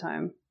most of the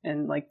time,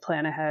 and like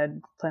plan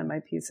ahead, plan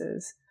my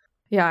pieces.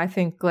 Yeah, I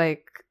think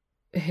like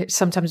it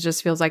sometimes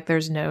just feels like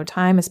there's no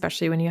time,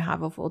 especially when you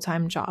have a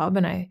full-time job.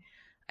 And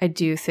I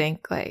do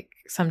think like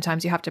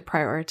sometimes you have to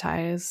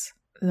prioritize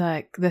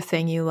like the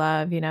thing you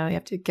love, you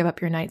have to give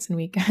up your nights and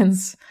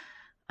weekends.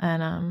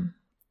 And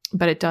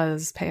but it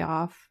does pay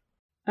off.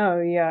 Oh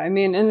yeah. I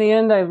mean, in the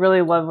end, I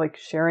really love like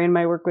sharing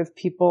my work with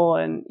people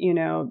and,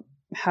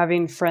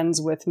 having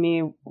friends with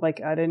me,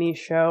 like at any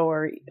show,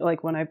 or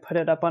like when I put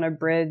it up on a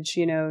bridge,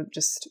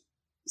 just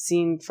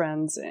seeing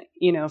friends,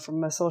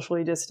 from a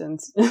socially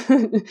distanced,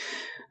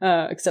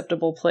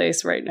 acceptable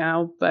place right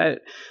now.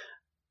 But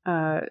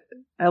I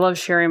love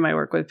sharing my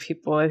work with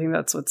people. I think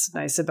that's what's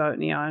nice about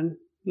Neon,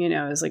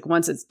 is like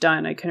once it's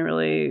done,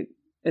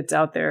 it's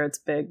out there, it's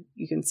big,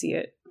 you can see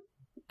it.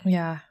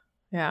 Yeah.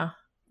 Yeah.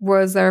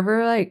 Was there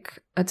ever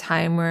like a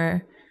time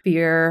where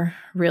fear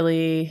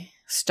really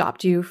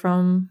stopped you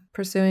from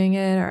pursuing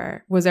it?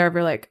 Or was there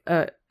ever like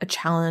a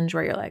challenge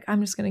where you're like,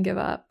 I'm just going to give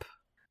up?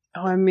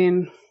 Oh, I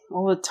mean,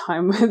 all the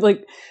time with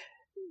like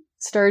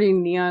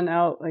starting Neon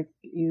out, like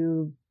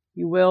you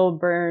will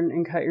burn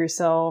and cut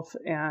yourself,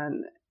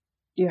 and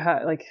you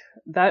have like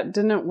that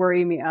didn't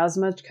worry me as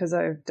much because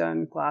I've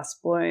done glass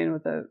blowing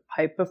with a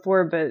pipe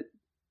before, but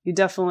you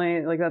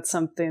definitely like that's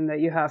something that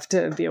you have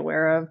to be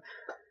aware of.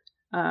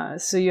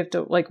 So you have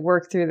to like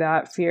work through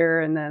that fear,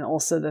 and then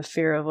also the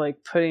fear of like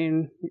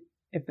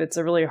if it's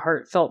a really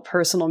heartfelt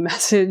personal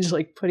message,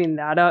 like putting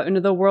that out into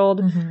the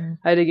world. Mm-hmm.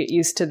 I had to get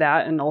used to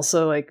that, and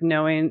also like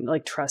knowing,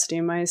 like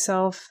trusting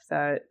myself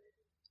that,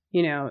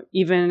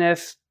 even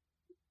if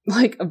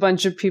like a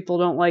bunch of people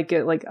don't like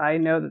it, like I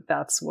know that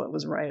that's what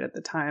was right at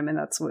the time, and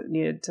that's what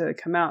needed to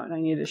come out, and I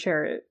needed to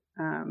share it.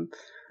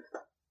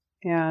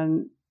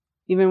 And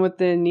even with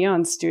the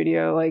Neon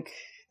studio, like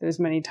there's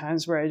many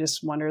times where I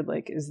just wondered,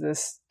 like,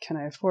 can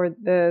I afford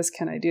this?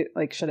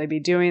 Should I be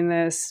doing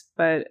this?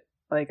 But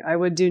like, I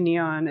would do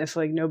Neon if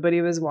like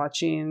nobody was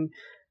watching.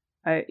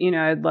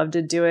 I'd love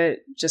to do it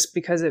just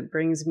because it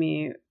brings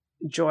me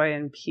joy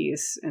and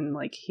peace and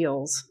like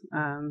heals.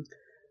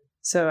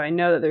 So I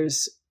know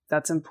that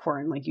that's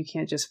important. Like you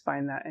can't just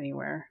find that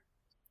anywhere.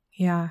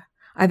 Yeah.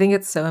 I think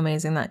it's so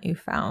amazing that you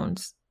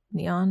found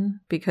Neon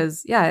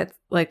because it's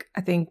like,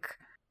 I think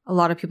a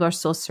lot of people are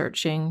still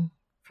searching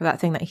for that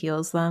thing that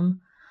heals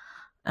them.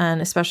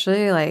 And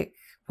especially like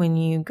when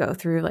you go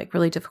through like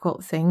really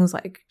difficult things,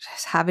 like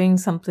just having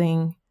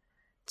something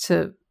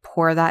to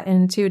pour that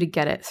into to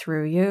get it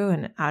through you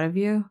and out of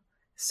you,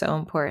 so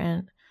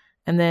important.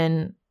 And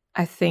then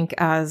I think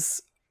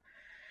as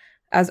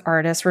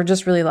artists, we're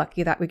just really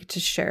lucky that we get to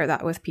share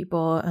that with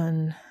people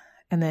and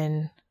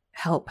then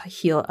help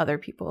heal other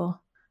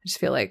people. I just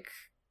feel like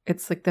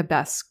it's like the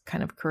best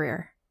kind of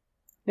career.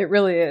 It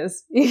really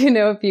is.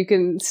 If you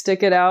can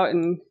stick it out,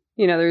 and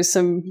there's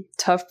some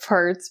tough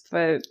parts,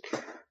 but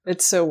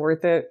it's so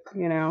worth it,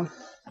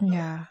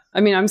 Yeah.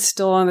 I mean, I'm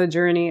still on the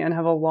journey and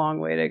have a long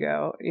way to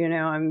go.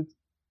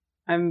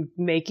 I'm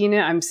making it.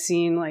 I'm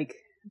seeing like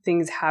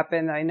things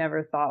happen that I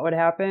never thought would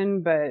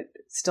happen, but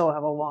still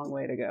have a long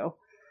way to go.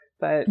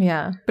 But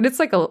yeah, but it's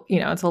like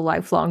it's a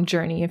lifelong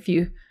journey if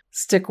you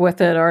stick with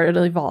it, or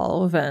it'll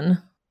evolve. And,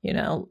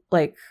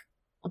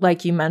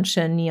 like you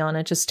mentioned, Neon,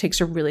 it just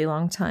takes a really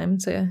long time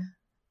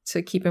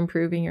to keep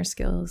improving your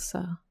skills.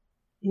 So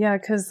yeah,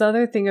 because the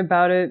other thing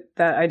about it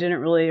that I didn't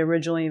really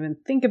originally even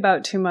think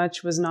about too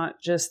much was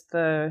not just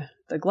the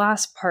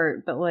glass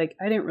part, but like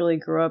I didn't really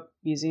grow up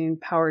using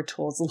power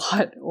tools a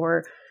lot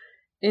or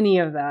any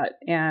of that,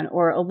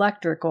 or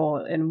electrical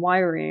and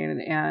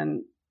wiring,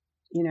 and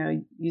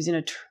using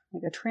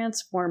a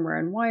transformer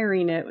and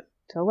wiring it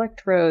to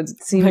electrodes.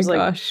 It seems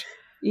gosh.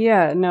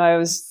 Yeah, no, I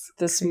was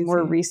this Crazy.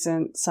 More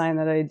recent sign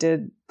that I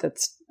did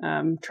that's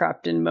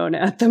trapped in Mona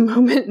at the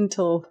moment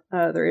until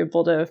they're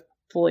able to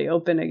fully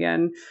open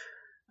again.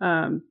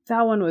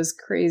 That one was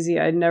crazy.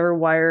 I'd never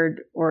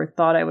wired or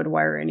thought I would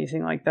wire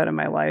anything like that in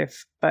my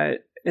life,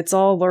 but it's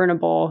all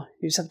learnable.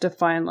 You just have to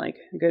find like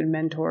good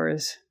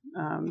mentors,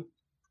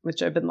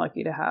 which I've been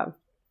lucky to have.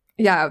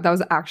 Yeah, that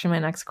was actually my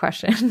next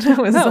question. I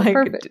was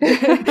perfect.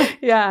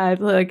 Yeah,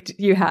 like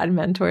you had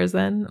mentors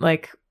then.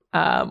 Like,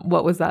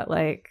 what was that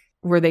like?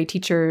 Were they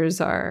teachers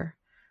or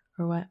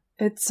what?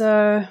 It's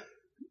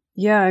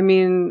yeah, I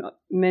mean,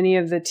 many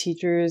of the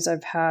teachers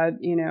I've had,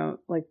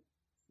 like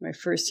my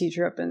first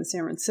teacher up in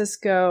San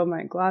Francisco,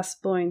 my glass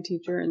blowing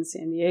teacher in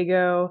San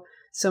Diego,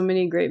 so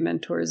many great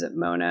mentors at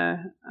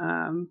Mona.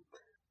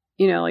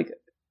 Like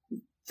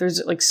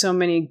there's like so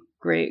many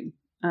great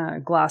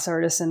glass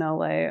artists in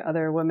LA,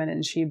 other women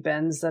in She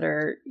Bends that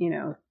are,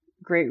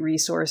 great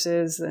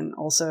resources and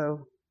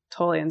also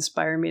totally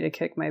inspire me to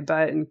kick my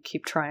butt and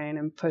keep trying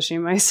and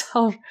pushing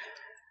myself.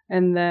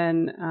 And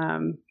then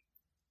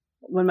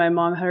when my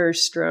mom had her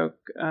stroke,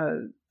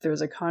 there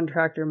was a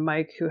contractor,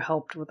 Mike, who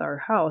helped with our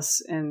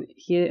house, and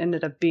he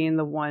ended up being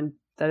the one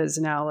that is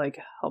now like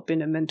helping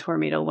to mentor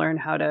me to learn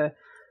how to,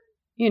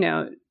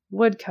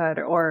 woodcut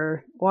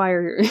or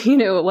wire,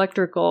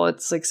 electrical.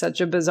 It's like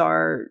such a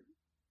bizarre,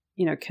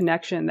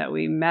 connection that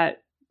we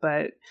met,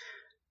 but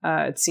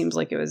it seems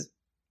like it was,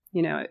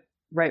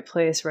 right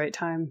place, right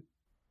time.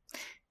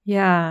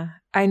 Yeah,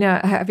 I know.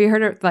 Have you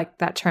heard of like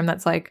that term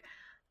that's like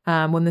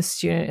when the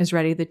student is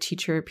ready, the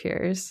teacher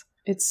appears?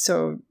 It's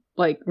so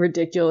like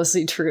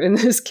ridiculously true in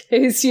this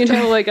case,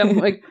 like I'm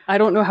like, I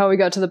don't know how we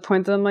got to the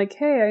point that I'm like,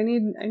 hey, I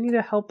need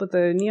a help with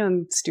a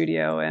neon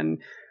studio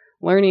and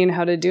learning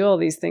how to do all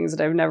these things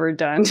that I've never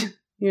done,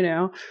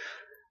 Yeah.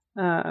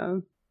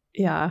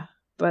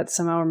 But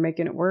somehow we're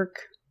making it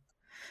work.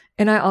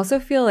 And I also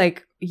feel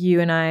like you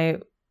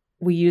and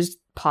we used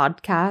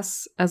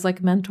podcasts as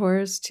like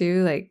mentors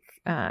too, like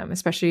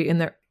especially in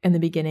the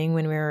beginning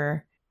when we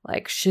were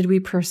like, should we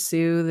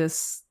pursue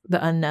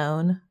the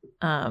unknown?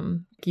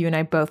 You and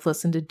I both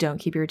listened to Don't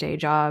Keep Your Day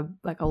Job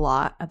like a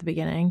lot at the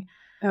beginning.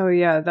 Oh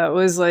yeah, that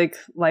was like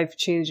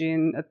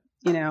life-changing,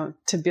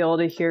 to be able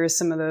to hear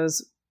some of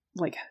those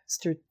like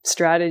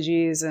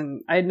strategies.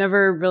 And I'd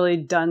never really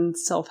done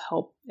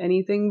self-help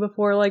anything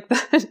before like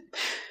that.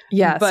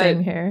 Yeah, but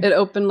same here. It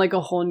opened like a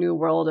whole new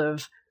world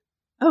of,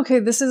 okay,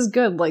 this is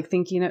good. Like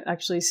thinking,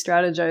 actually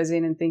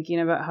strategizing and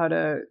thinking about how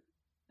to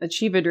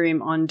achieve a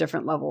dream on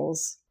different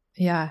levels.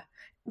 Yeah,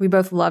 we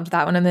both loved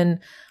that one. And then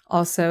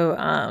also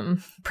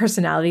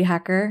Personality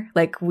Hacker.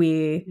 Like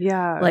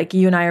like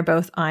you and I are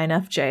both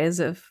INFJs.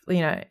 If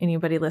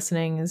anybody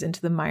listening is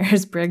into the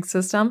Myers-Briggs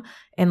system,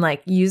 and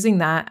like using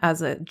that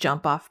as a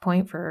jump off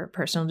point for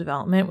personal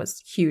development was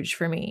huge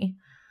for me.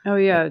 Oh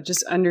yeah,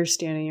 just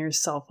understanding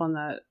yourself on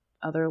that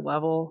other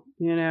level,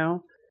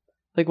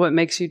 like what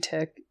makes you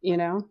tick,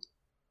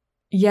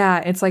 Yeah,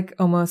 it's like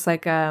almost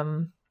like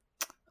on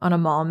a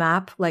mall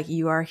map, like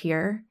you are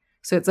here.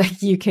 So it's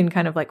like you can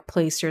kind of like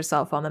place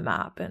yourself on the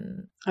map.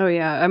 And oh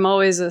yeah, I'm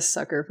always a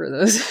sucker for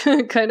those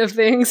kind of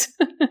things.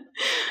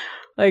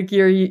 Like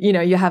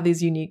you have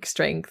these unique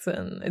strengths,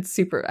 and it's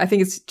super, I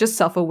think it's just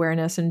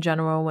self-awareness in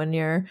general when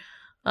you're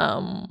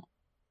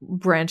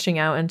branching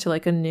out into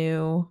like a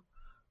new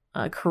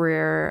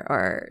career,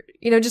 or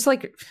just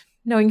like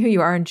knowing who you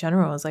are in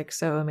general is like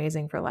so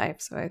amazing for life.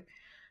 So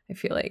I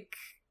feel like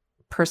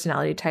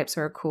personality types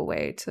are a cool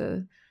way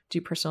to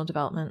do personal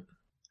development.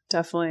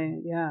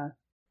 Definitely, yeah.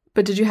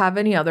 But did you have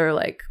any other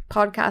like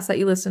podcasts that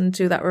you listened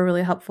to that were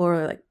really helpful,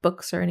 or like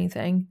books or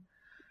anything?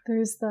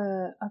 There's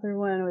the other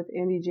one with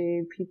Andy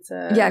J.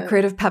 Pizza. Yeah,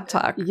 Creative Pep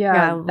Talk.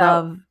 Yeah, I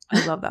love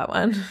that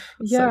one.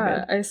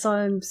 Yeah, so I saw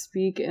him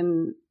speak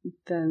and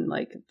then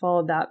like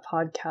followed that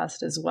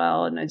podcast as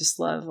well. And I just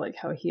love like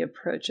how he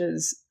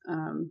approaches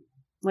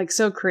like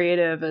so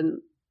creative and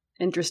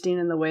interesting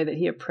in the way that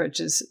he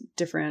approaches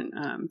different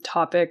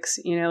topics,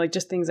 like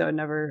just things I would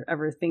never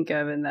ever think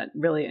of, and that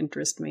really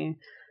interest me.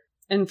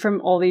 And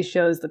from all these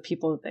shows, the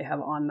people that they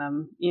have on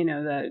them,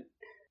 that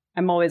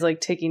I'm always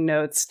like taking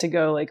notes to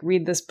go like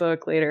read this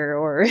book later,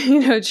 or,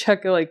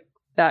 check like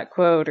that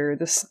quote or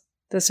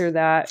this or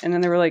that. And then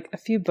there were like a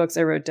few books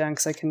I wrote down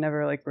because I can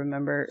never like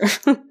remember.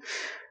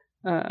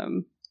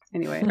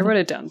 Anyway, I wrote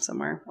it down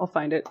somewhere. I'll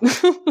find it.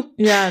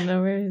 Yeah,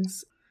 no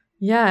worries.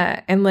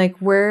 Yeah. And like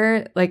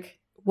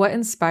what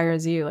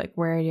inspires you? Like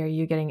where are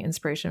you getting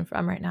inspiration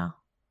from right now?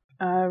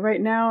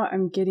 Right now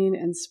I'm getting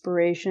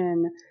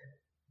inspiration.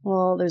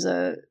 Well, there's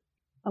a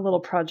little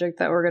project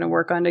that we're going to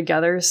work on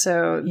together.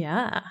 So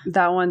yeah,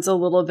 that one's a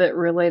little bit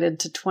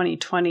related to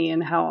 2020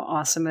 and how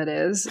awesome it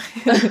is.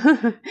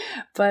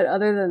 But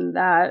other than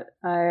that,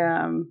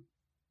 I'm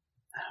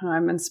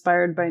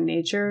inspired by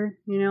nature.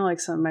 Like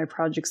some of my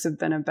projects have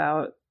been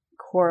about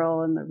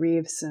coral and the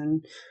reefs,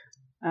 and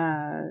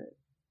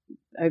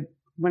I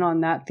went on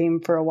that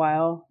theme for a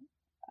while.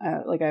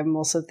 Like I'm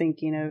also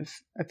thinking of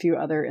a few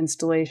other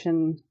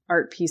installation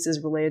art pieces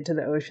related to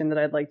the ocean that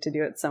I'd like to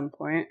do at some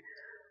point.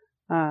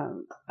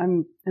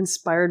 I'm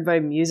inspired by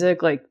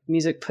music. Like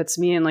music puts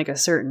me in like a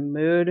certain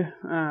mood,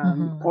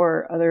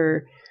 or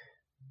other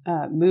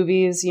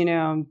movies.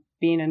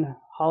 Being in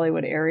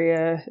Hollywood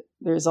area,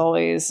 there's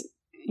always,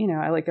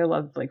 I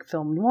love like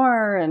film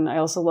noir, and I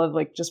also love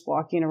like just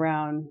walking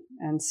around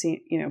and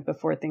seeing,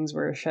 before things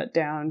were shut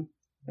down,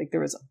 like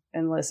there was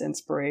endless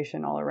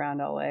inspiration all around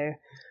LA.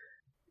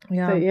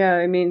 Yeah. But yeah,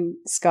 I mean,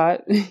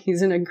 Scott,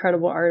 he's an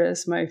incredible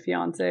artist. My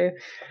fiance,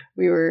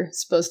 we were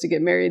supposed to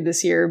get married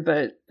this year,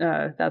 but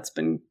that's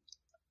been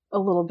a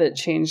little bit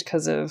changed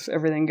because of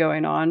everything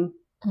going on.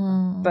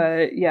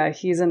 But yeah,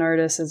 he's an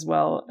artist as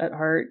well at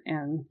heart,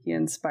 and he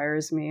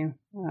inspires me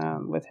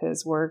with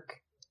his work.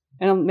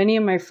 And many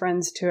of my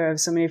friends too, I have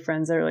so many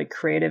friends that are like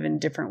creative in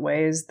different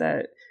ways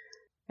that,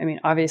 I mean,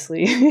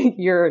 obviously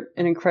you're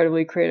an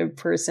incredibly creative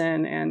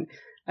person, and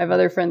I have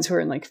other friends who are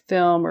in like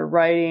film or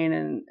writing,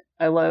 and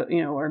I love,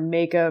 or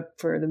makeup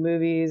for the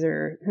movies,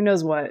 or who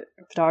knows what,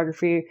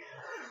 photography.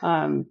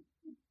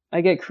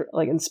 I get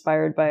like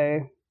inspired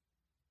by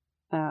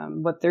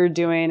what they're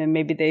doing, and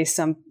maybe they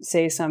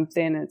say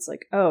something, and it's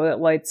like, oh, that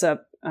lights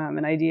up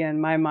an idea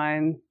in my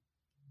mind,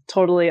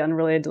 totally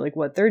unrelated to like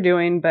what they're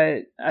doing,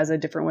 but as a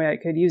different way I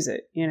could use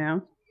it, Yeah.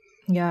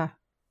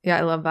 Yeah,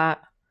 I love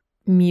that.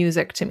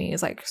 Music to me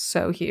is like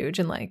so huge,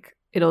 and like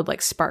it'll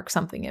like spark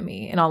something in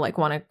me, and I'll like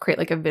want to create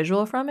like a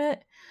visual from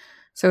it.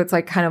 So it's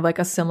like kind of like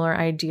a similar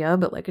idea,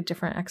 but like a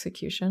different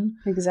execution.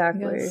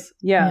 Exactly.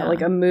 Yeah,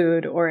 like a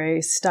mood or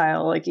a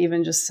style, like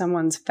even just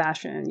someone's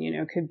fashion,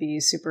 could be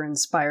super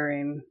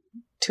inspiring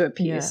to a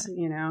piece,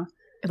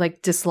 It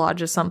like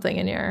dislodges something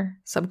in your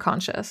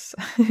subconscious.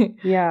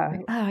 Yeah.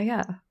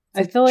 Yeah.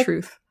 I feel like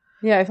truth.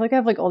 Yeah, I feel like I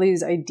have like all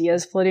these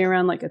ideas floating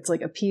around, like it's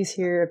like a piece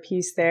here, a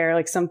piece there,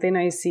 like something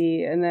I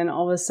see, and then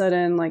all of a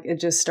sudden like it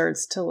just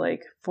starts to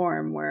like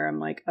form where I'm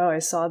like, oh, I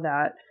saw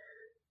that.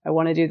 I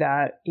want to do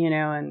that,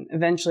 and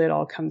eventually it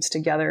all comes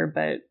together.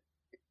 But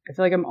I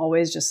feel like I'm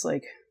always just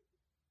like,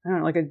 I don't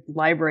know, like a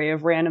library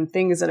of random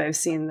things that I've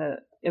seen that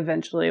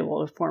eventually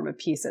will form a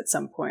piece at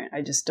some point.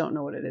 I just don't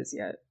know what it is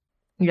yet.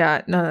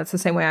 Yeah, no, that's the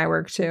same way I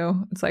work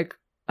too. It's like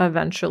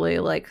eventually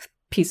like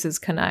pieces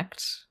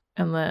connect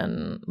and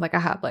then like I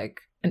have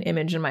like an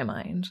image in my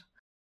mind.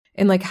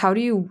 And like, how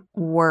do you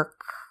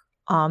work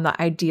on the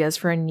ideas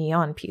for a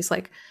neon piece?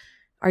 Like,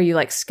 are you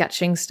like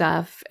sketching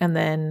stuff and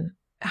then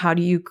how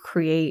do you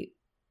create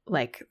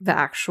like the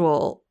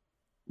actual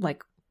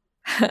like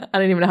I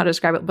don't even know how to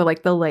describe it, but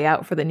like the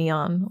layout for the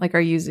neon? Like, are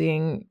you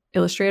using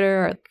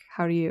Illustrator or like,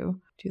 how do you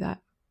do that?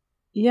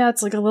 Yeah,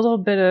 it's like a little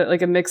bit of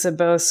like a mix of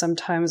both.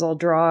 Sometimes I'll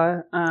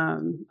draw,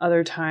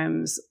 other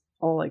times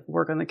I'll like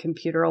work on the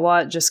computer a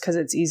lot just because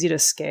it's easy to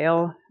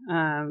scale.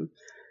 And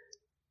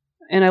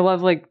I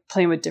love like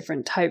playing with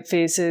different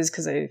typefaces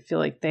because I feel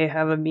like they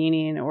have a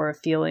meaning or a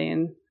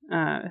feeling.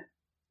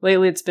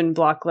 Lately it's been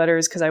block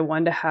letters because I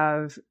wanted to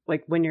have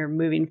like when you're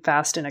moving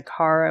fast in a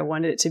car, I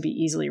wanted it to be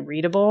easily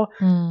readable.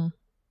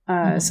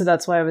 So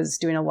that's why I was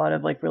doing a lot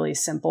of like really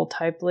simple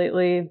type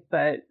lately,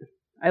 but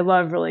I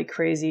love really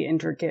crazy,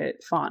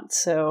 intricate fonts.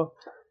 So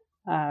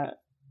I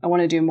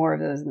want to do more of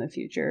those in the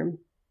future.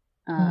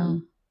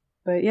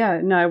 But yeah,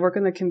 no, I work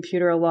on the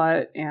computer a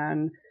lot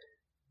and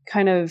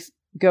kind of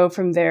go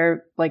from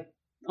there, like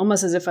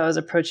almost as if I was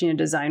approaching a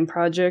design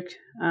project,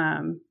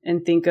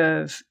 and think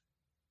of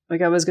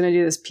like I was going to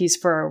do this piece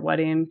for our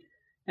wedding.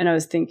 And I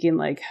was thinking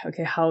like,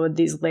 okay, how would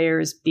these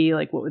layers be?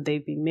 Like, what would they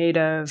be made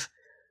of?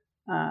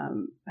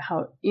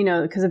 How,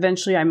 because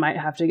eventually I might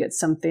have to get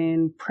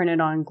something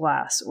printed on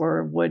glass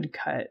or wood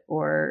cut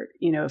or,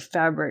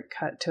 fabric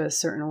cut to a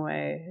certain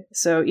way.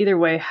 So either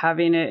way,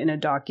 having it in a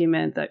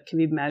document that can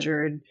be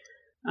measured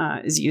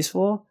is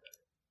useful.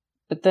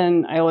 But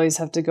then I always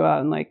have to go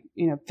out and like,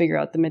 figure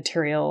out the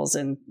materials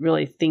and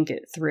really think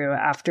it through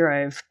after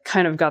I've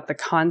kind of got the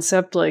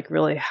concept, like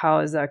really, how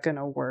is that going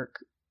to work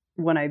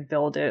when I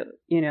build it?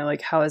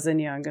 Like how is the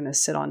neon going to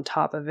sit on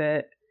top of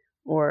it,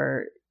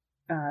 or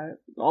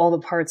all the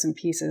parts and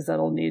pieces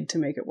that'll need to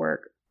make it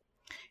work.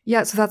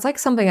 Yeah, so that's like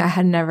something I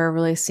had never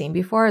really seen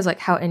before, is like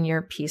how in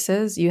your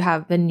pieces you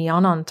have the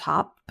neon on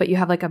top, but you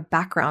have like a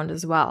background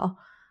as well.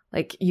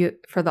 Like you,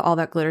 for the All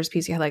That Glitters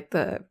piece, you had like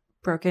the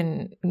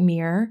broken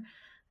mirror.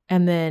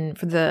 And then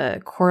for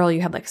the coral,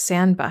 you had like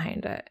sand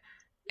behind it.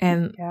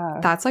 And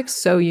that's like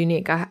so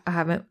unique. I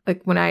haven't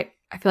like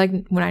I feel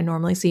like when I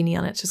normally see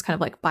neon, it's just kind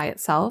of like by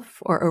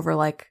itself or over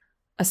like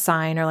a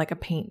sign or like a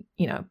paint,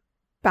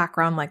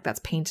 background like that's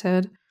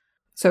painted.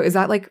 So is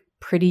that like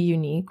pretty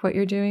unique what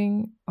you're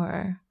doing?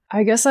 Or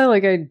I guess I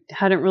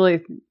hadn't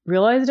really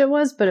realized it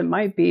was, but it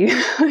might be.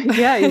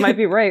 Yeah, you might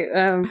be right.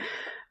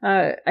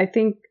 I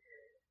think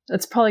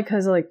that's probably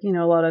because a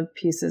lot of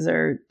pieces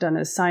are done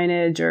as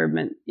signage or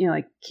meant,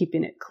 like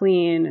keeping it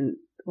clean and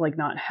like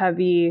not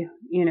heavy,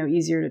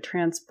 easier to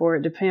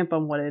transport depending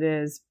upon what it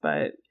is.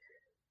 But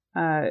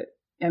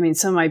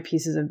some of my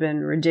pieces have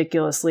been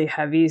ridiculously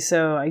heavy,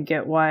 so I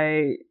get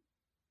why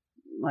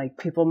like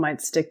people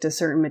might stick to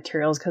certain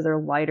materials because they're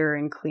lighter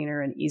and cleaner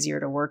and easier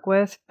to work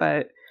with.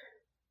 But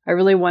I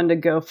really wanted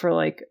to go for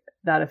like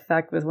that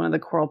effect with one of the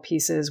coral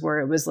pieces where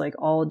it was like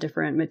all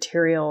different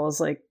materials,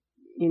 like,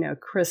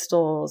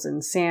 crystals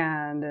and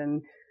sand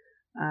and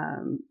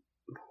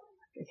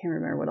I can't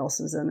remember what else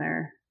was in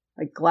there.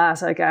 Like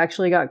glass, like I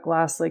actually got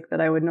glass like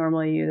that I would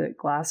normally use at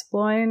glass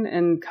blowing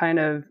and kind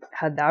of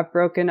had that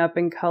broken up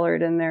and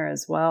colored in there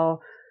as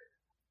well.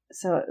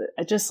 So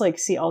I just like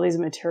see all these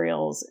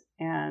materials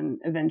and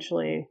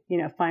eventually,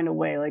 find a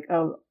way like,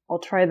 oh, I'll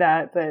try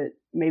that, but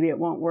maybe it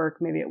won't work.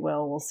 Maybe it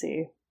will. We'll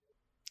see.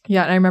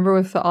 Yeah. And I remember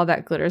with All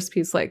That Glitters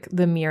piece, like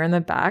the mirror in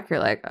the back, you're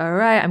like, all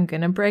right, I'm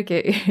going to break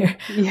it.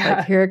 Yeah.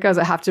 Like, here it goes.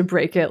 I have to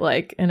break it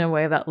like in a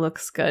way that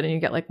looks good. And you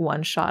get like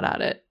one shot at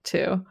it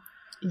too.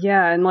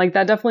 Yeah. And like,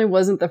 that definitely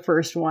wasn't the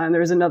first one.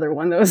 There's another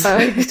one that was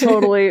like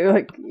totally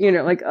like,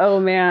 like, oh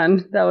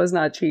man, that was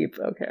not cheap.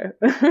 Okay.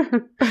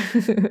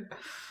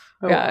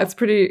 Oh, yeah, wow.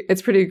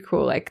 It's pretty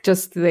cool. Like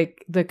just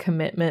like the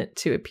commitment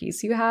to a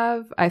piece you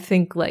have. I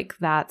think like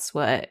that's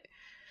what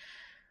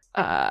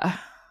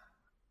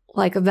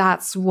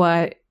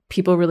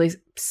people really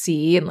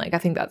see. And like I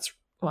think that's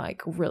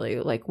like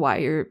really like why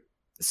you're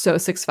so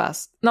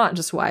successful. Not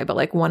just why, but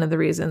like one of the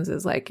reasons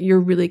is like you're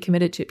really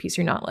committed to a piece.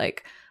 You're not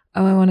like,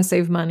 oh, I want to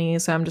save money,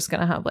 so I'm just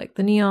gonna have like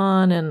the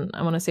neon and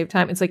I want to save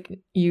time. It's like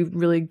you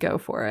really go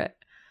for it.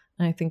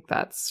 And I think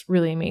that's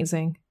really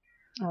amazing.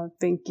 Oh,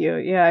 thank you.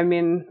 Yeah,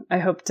 I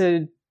hope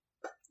to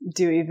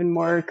do even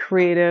more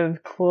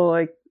creative, cool,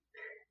 like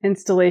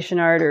installation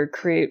art or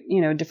create,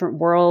 different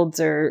worlds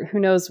or who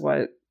knows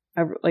what.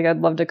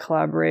 I'd love to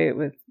collaborate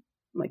with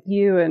like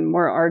you and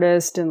more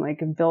artists and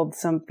like build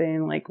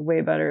something like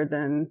way better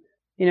than,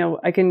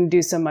 I can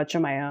do so much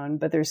on my own,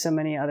 but there's so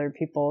many other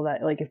people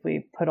that like if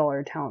we put all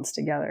our talents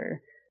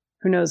together,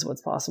 who knows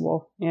what's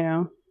possible,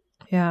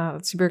 Yeah,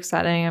 it's super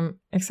exciting. I'm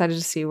excited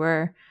to see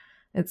where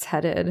it's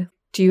headed.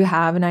 Do you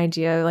have an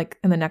idea like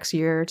in the next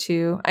year or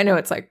two? I know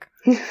it's like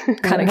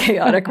kind of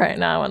chaotic right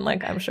now and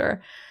like I'm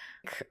sure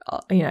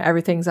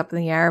everything's up in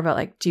the air, but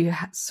like do you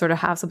sort of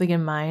have something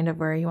in mind of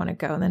where you want to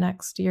go in the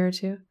next year or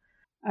two?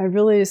 I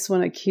really just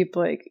want to keep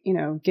like,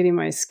 getting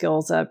my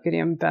skills up, getting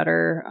them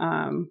better.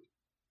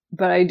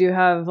 But I do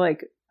have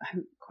like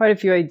quite a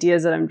few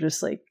ideas that I'm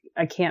just like,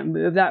 I can't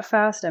move that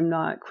fast. I'm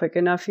not quick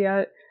enough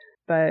yet,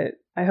 but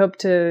I hope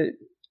to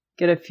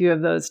get a few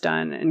of those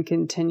done and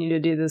continue to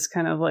do this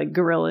kind of like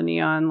guerrilla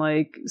neon,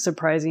 like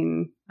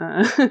surprising,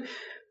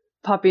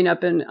 popping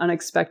up in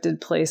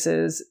unexpected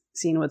places,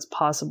 seeing what's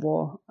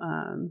possible.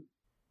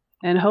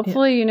 And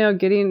hopefully,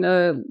 getting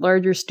a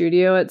larger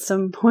studio at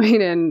some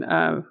point and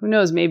who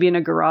knows, maybe in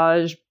a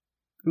garage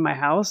in my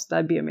house.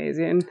 That'd be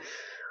amazing.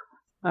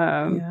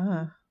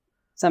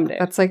 Someday.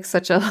 That's like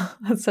such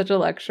a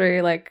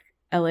luxury, like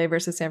LA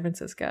versus San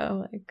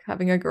Francisco, like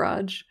having a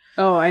garage.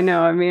 Oh, I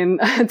know. I mean,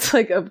 it's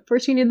like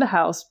first you need the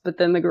house, but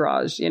then the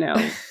garage,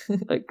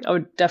 like I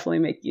would definitely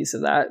make use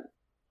of that.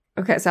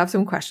 Okay. So I have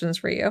some questions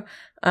for you.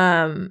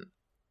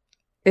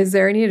 Is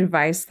there any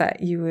advice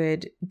that you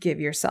would give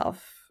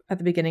yourself at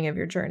the beginning of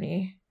your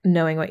journey,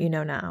 knowing what you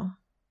know now?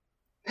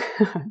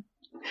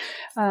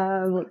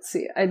 Let's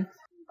see. I'd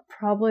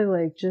probably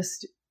like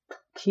just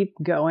keep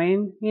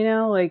going,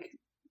 like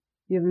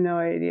you have no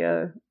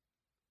idea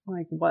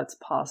like what's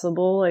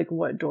possible, like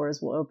what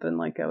doors will open.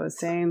 Like I was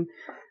saying,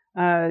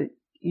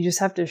 you just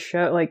have to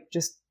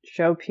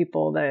show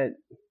people that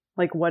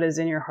like what is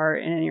in your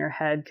heart and in your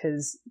head,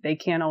 because they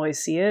can't always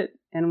see it.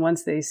 And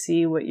once they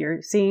see what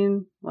you're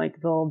seeing,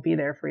 like they'll be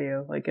there for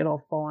you. Like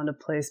it'll fall into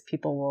place.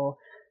 People will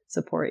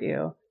support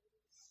you.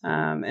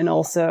 And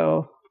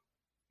also,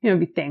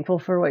 be thankful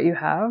for what you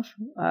have.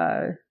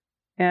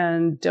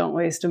 And don't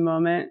waste a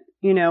moment,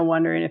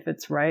 wondering if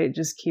it's right.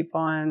 Just keep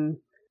on,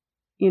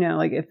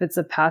 like if it's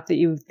a path that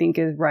you think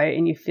is right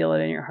and you feel it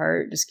in your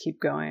heart, just keep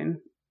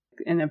going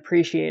and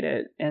appreciate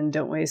it and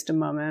don't waste a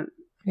moment.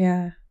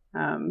 Yeah.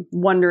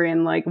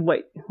 Wondering like,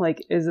 what,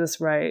 like, is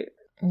this right?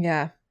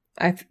 Yeah.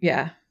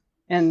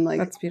 And like,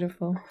 that's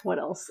beautiful. What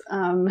else?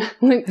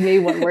 Like maybe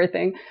one more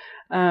thing.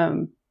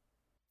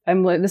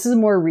 This is a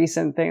more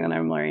recent thing that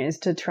I'm learning is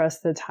to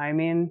trust the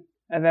timing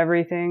of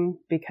everything,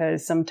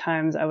 because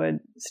sometimes I would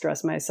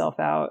stress myself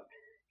out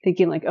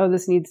thinking like, oh,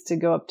 this needs to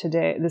go up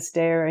this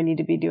day, or I need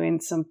to be doing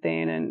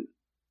something. And,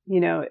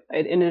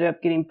 it ended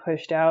up getting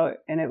pushed out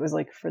and it was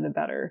like for the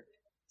better.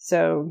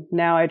 So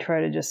now I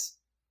try to just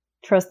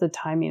trust the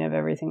timing of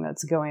everything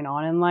that's going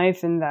on in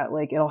life and that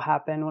like it'll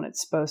happen when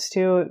it's supposed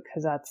to,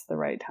 because that's the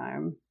right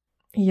time.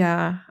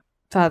 Yeah.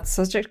 That's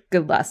such a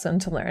good lesson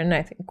to learn.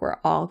 I think we're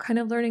all kind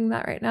of learning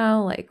that right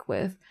now. Like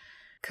with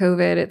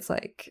COVID, it's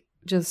like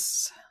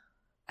just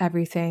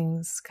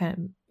everything's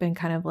been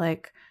kind of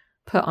like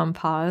put on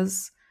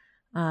pause.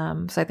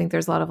 So I think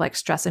there's a lot of like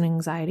stress and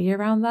anxiety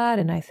around that.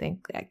 And I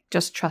think like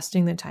just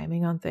trusting the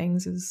timing on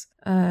things is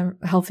a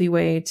healthy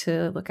way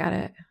to look at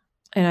it.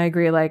 And I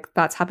agree, like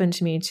that's happened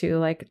to me too.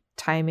 Like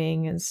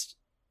timing is,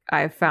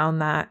 I've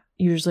found that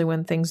usually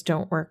when things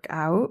don't work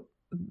out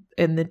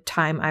in the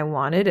time I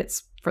wanted,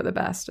 it's for the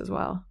best as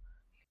well.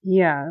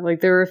 Yeah.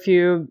 Like there were a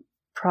few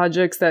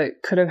projects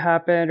that could have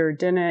happened or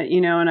didn't,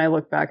 and I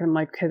look back and I'm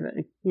like,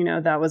 okay,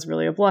 that was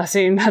really a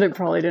blessing that it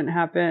probably didn't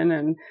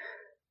happen.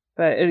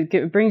 But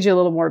it brings you a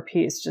little more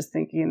peace just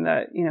thinking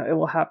that, it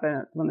will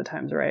happen when the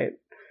time's right.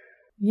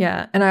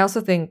 Yeah. And I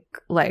also think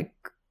like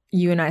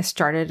you and I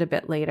started a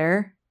bit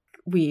later.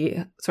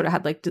 We sort of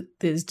had like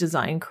these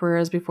design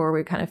careers before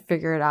we kind of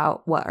figured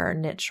out what our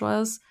niche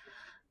was.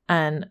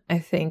 And I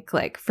think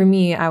like for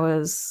me, I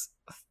was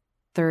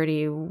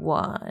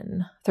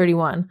 31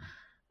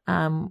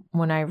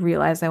 when I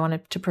realized I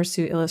wanted to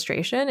pursue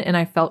illustration, and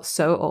I felt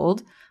so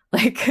old.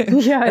 Like,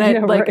 yeah, and I,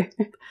 like right.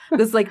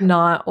 this, like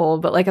not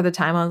old, but like at the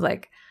time I was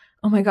like,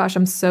 oh my gosh,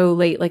 I'm so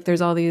late. Like there's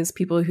all these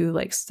people who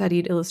like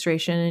studied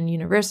illustration in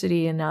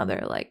university and now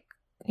they're like,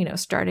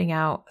 starting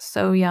out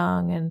so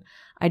young. And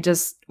I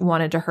just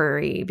wanted to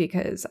hurry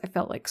because I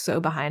felt like so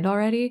behind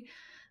already.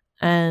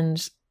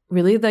 And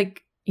really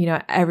like,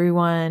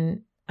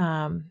 everyone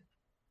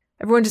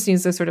just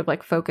needs to sort of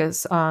like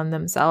focus on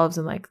themselves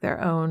and like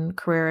their own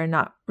career and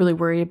not really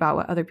worry about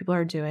what other people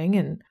are doing.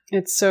 And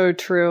it's so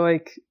true.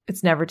 Like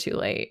it's never too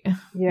late.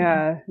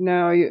 Yeah.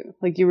 No, you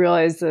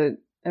realize that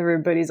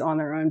everybody's on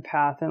their own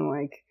path and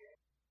like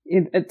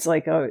it's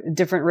like a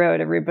different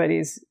road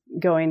everybody's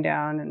going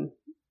down, and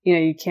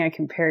you can't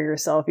compare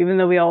yourself, even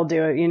though we all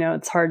do it.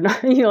 It's hard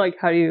not, like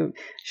how do you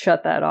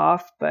shut that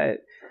off? But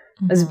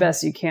as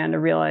best you can to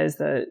realize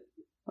that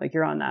like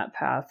you're on that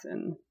path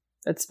and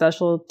it's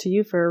special to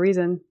you for a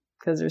reason,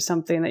 because there's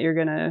something that you're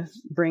going to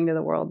bring to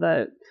the world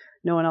that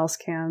no one else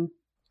can.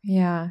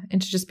 Yeah.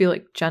 And to just be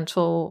like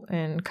gentle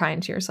and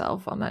kind to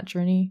yourself on that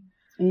journey.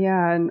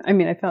 Yeah. And I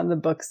mean, I found the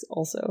books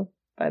also,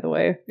 by the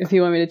way, if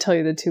you want me to tell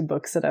you the 2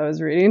 books that I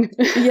was reading.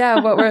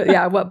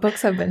 What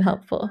books have been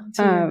helpful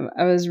to you?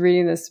 I was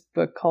reading this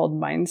book called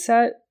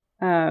Mindset.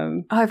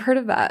 I've heard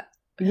of that.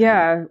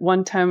 Yeah.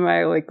 One time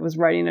I was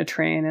riding a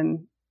train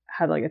and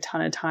had like a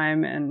ton of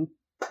time and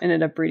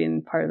ended up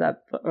reading part of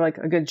that, or like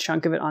a good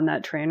chunk of it on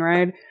that train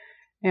ride.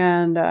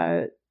 And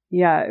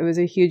it was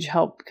a huge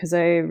help because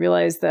I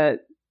realized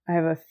that I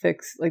have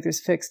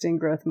there's fixed and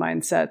growth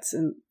mindsets,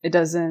 and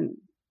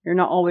you're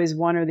not always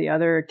one or the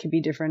other. It could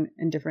be different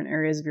in different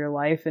areas of your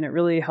life. And it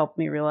really helped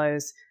me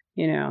realize,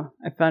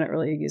 I found it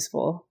really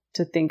useful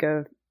to think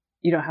of,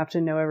 you don't have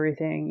to know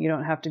everything. You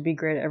don't have to be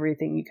great at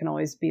everything. You can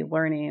always be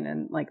learning,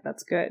 and like,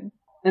 that's good.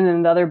 And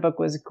then the other book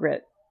was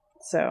Grit.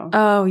 So.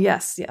 Oh,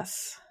 yes.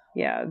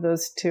 Yeah,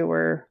 those 2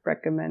 were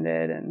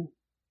recommended and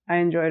I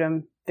enjoyed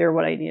them. They were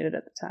what I needed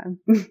at the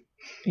time.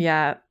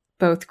 Yeah,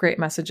 both great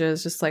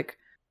messages. Just like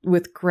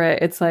with Grit,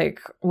 it's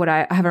like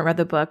I haven't read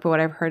the book, but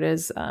what I've heard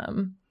is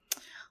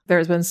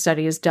there's been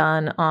studies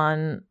done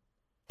on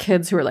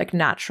kids who are like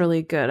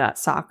naturally good at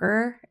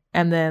soccer,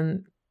 and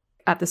then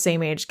at the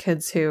same age,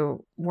 kids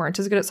who weren't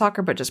as good at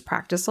soccer but just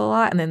practice a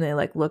lot, and then they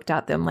like looked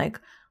at them like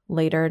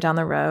later down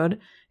the road,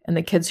 and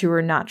the kids who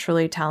were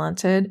naturally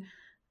talented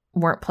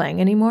weren't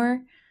playing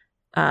anymore.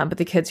 But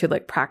the kids who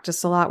like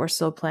practiced a lot were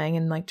still playing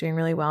and like doing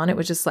really well. And it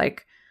was just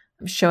like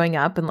showing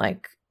up and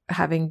like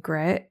having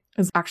grit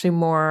is actually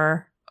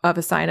more of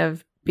a sign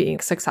of being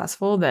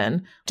successful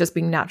than just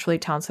being naturally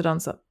talented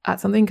at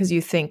something, because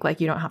you think like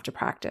you don't have to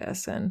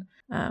practice. And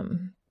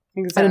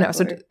exactly. I don't know.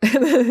 So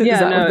is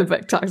that what the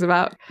book talks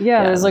about?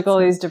 Yeah, there's like all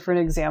these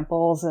different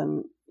examples,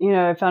 and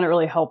I found it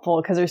really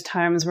helpful because there's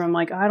times where I'm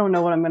like, I don't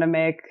know what I'm going to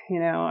make,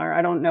 or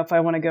I don't know if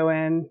I want to go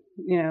in,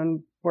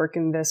 and work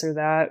in this or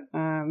that.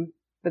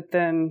 But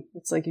then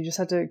it's like you just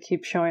have to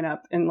keep showing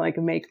up and like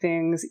make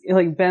things,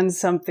 like bend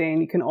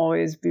something. You can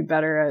always be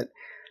better at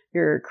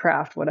your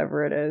craft,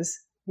 whatever it is,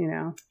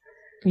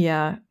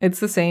 Yeah,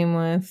 it's the same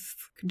with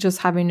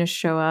just having to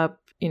show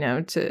up,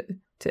 to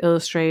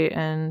illustrate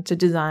and to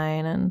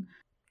design. And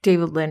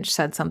David Lynch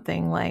said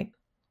something like,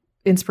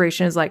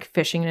 inspiration is like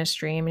fishing in a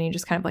stream, and you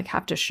just kind of like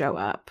have to show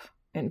up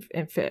and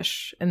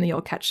fish, and then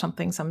you'll catch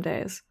something some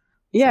days.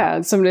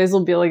 Yeah, so. Some days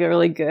will be like a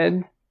really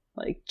good,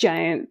 like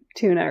giant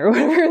tuna or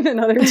whatever, and then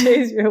other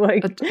days you're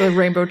like a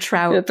rainbow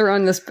trout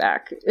throwing this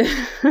back.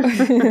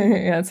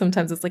 Yeah,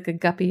 sometimes it's like a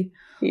guppy.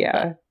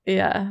 Yeah.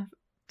 Yeah,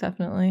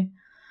 definitely.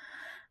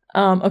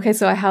 Okay,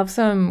 so I have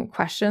some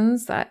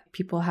questions that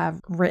people have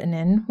written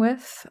in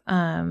with.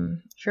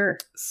 Sure.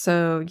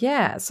 So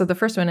the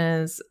first one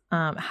is,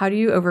 how do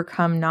you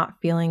overcome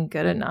not feeling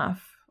good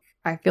enough?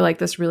 I feel like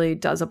this really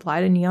does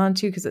apply to neon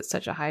too, because it's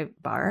such a high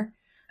bar.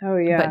 Oh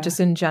yeah. But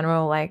just in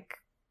general, like,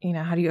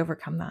 how do you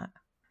overcome that?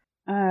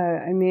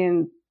 I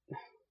mean,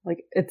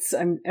 like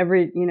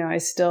I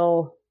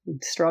still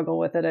struggle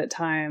with it at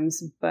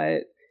times,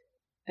 but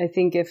I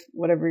think if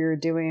whatever you're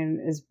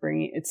doing is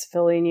it's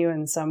filling you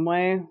in some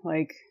way,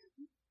 like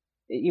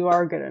you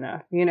are good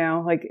enough,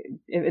 like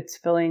if it's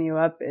filling you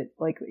up,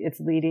 it's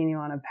leading you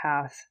on a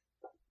path.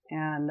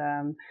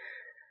 And,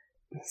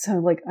 so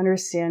like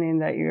understanding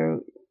that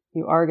you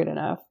are good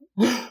enough.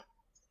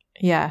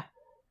 Yeah.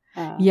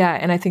 Yeah.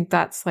 And I think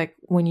that's like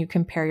when you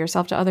compare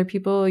yourself to other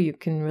people, you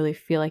can really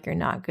feel like you're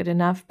not good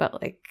enough,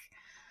 but like,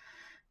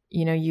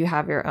 you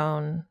have your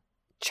own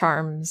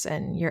charms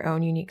and your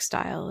own unique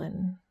style,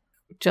 and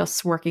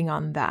just working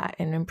on that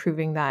and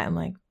improving that and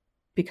like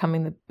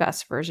becoming the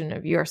best version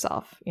of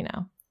yourself,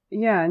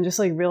 Yeah. And just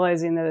like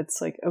realizing that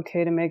it's like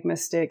okay to make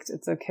mistakes.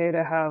 It's okay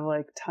to have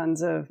like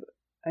tons of,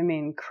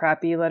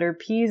 crappy letter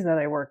P's that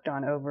I worked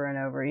on over and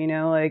over,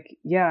 like,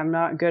 yeah, I'm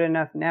not good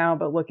enough now,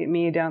 but look at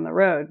me down the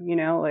road,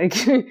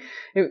 like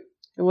it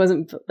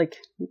wasn't like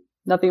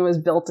nothing was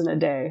built in a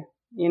day,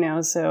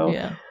 so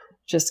yeah.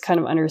 Just kind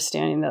of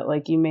understanding that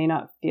like you may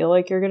not feel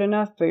like you're good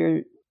enough, but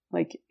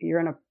you're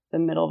in the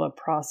middle of a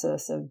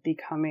process of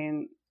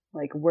becoming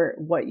like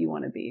what you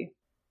want to be.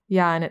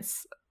 Yeah. And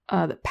it's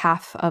the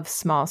path of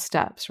small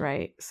steps,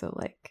 right? So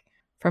like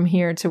from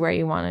here to where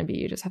you want to be,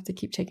 you just have to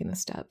keep taking the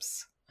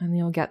steps. And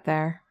you'll get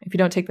there. If you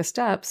don't take the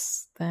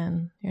steps,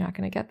 then you're not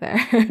going to get there.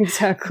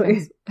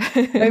 Exactly.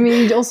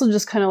 You also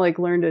just kind of like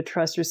learn to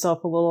trust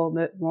yourself a little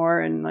bit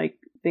more, and like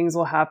things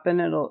will happen.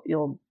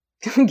 You'll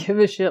give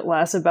a shit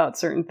less about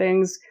certain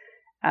things,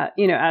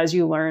 as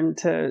you learn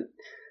to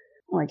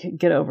like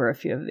get over a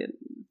few of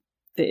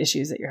the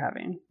issues that you're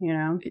having,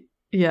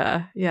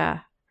 Yeah,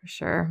 for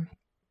sure.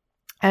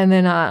 And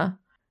then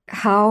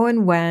how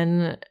and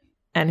when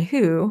and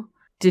who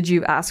did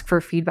you ask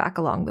for feedback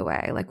along the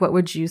way? Like, what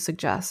would you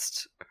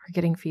suggest for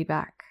getting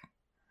feedback?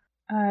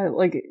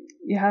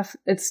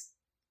 It's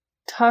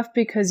tough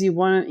because you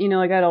want to,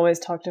 like I'd always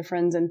talk to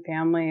friends and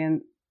family,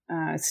 and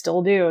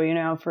still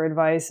do, for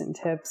advice and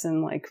tips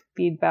and like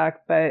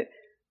feedback. But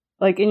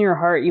like in your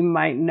heart, you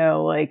might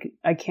know, like,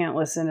 I can't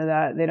listen to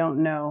that. They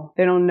don't know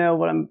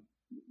what I'm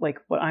like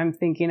what I'm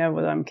thinking of,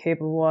 what I'm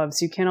capable of.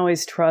 So you can't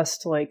always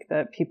trust like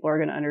that people are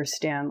going to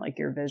understand like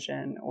your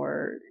vision,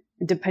 or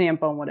depending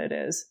upon what it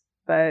is.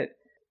 But,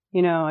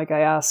 you know, like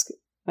I ask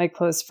my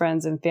close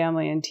friends and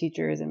family and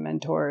teachers and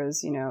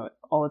mentors, you know,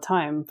 all the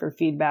time for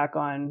feedback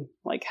on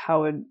like,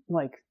 do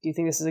you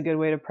think this is a good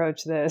way to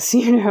approach this?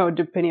 You know,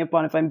 depending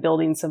upon if I'm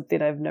building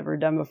something I've never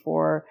done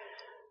before,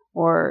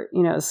 or,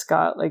 you know,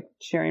 Scott, like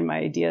sharing my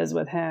ideas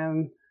with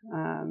him,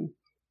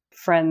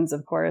 friends,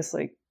 of course,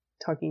 like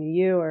talking to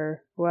you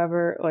or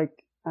whoever, like,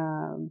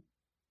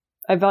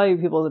 I value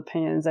people's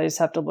opinions. I just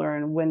have to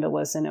learn when to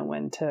listen and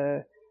when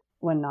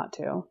not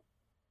to.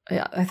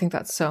 Yeah, I think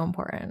that's so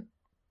important,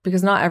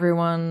 because not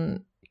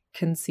everyone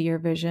can see your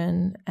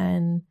vision,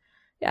 and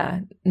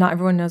yeah, not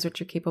everyone knows what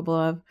you're capable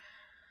of.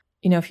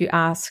 You know, if you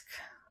ask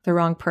the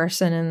wrong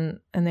person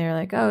and they're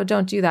like, oh,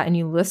 don't do that, and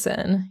you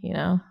listen, you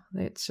know,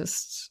 it's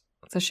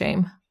a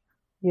shame.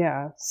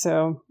 Yeah.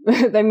 So,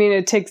 I mean,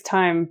 it takes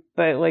time,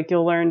 but like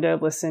you'll learn to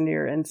listen to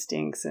your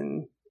instincts,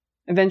 and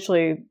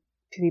eventually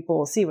people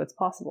will see what's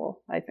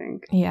possible, I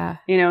think. Yeah.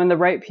 You know, and the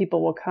right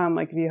people will come.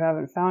 Like if you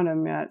haven't found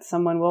them yet,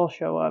 someone will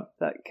show up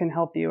that can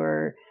help you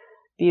or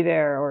be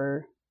there.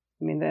 Or,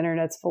 I mean, the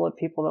internet's full of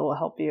people that will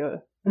help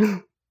you.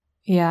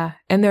 Yeah.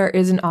 And there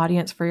is an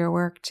audience for your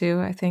work too.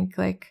 I think,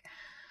 like,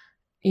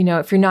 you know,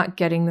 if you're not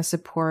getting the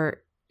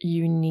support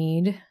you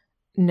need,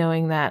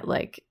 knowing that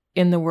like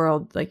in the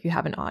world, like you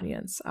have an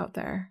audience out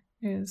there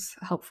is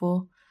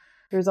helpful.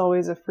 There's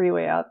always a free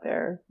way out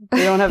there.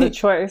 You don't have a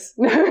choice.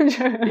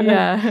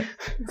 Yeah,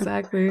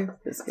 exactly.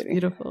 Just kidding.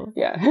 It's beautiful.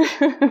 Yeah.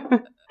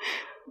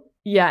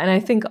 Yeah. And I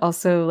think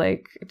also,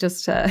 like,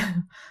 just to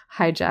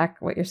hijack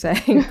what you're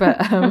saying, but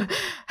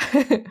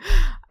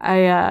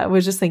I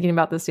was just thinking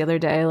about this the other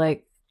day,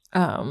 like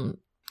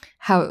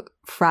how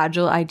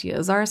fragile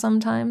ideas are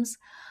sometimes.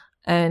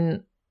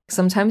 And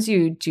sometimes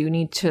you do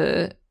need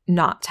to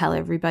not tell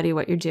everybody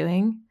what you're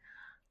doing,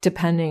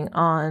 depending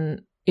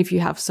on if you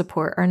have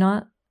support or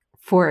not.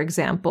 For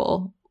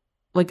example,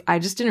 like I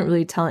just didn't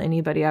really tell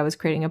anybody I was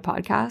creating a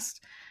podcast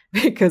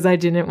because I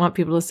didn't want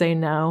people to say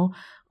no,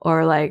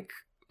 or like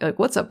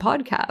what's a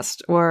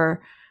podcast,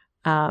 or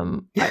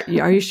are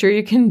you sure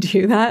you can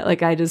do that?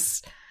 Like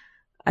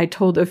I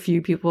told a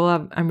few people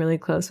I'm really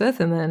close with,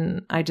 and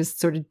then I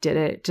just sort of did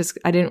it. Just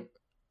I didn't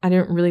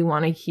really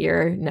want to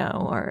hear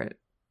no or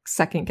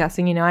second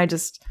guessing, you know.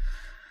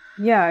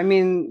 Yeah, I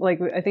mean, like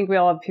I think we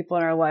all have people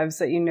in our lives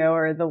that, you know,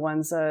 are the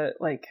ones that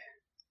like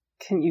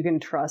you can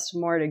trust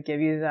more to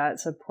give you that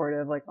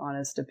supportive, like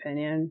honest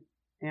opinion,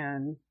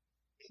 and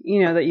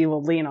you know that you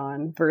will lean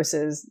on,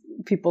 versus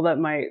people that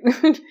might,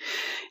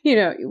 you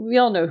know, we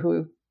all know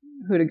who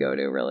to go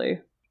to, really.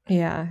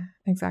 Yeah,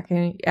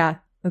 exactly. Yeah,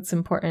 that's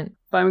important.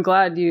 But I'm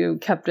glad you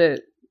kept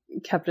it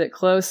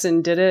close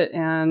and did it,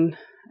 and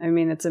I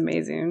mean, it's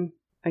amazing.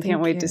 I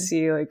can't wait to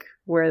see like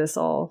where this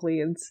all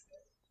leads.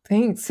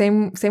 Thanks.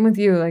 Same with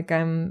you. Like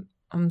I'm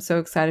so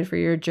excited for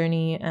your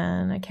journey,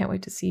 and I can't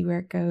wait to see where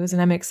it goes.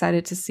 And I'm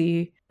excited to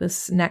see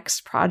this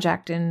next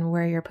project and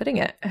where you're putting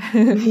it.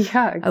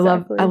 Yeah,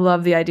 exactly. I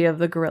love the idea of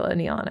the gorilla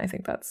neon. I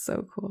think that's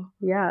so cool.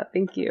 Yeah,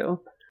 thank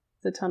you.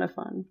 It's a ton of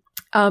fun.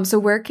 So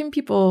where can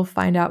people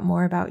find out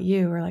more about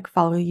you or like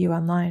follow you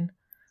online?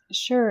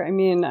 Sure. I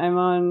mean, I'm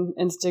on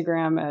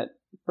Instagram at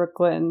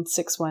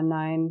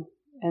Brooklyn619.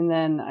 And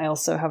then I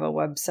also have a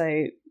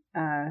website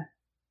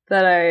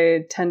that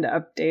I tend to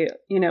update,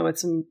 you know, with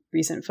some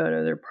recent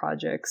photos or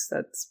projects.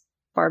 That's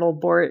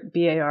Barttelbort,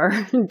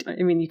 B-A-R.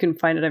 I mean, you can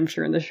find it, I'm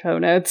sure, in the show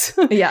notes.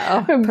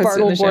 Yeah, I'll post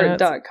it in the show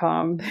notes.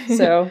 Barttelbort.com.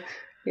 So,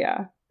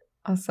 yeah.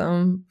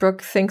 Awesome.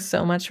 Brooke, thanks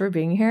so much for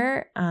being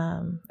here.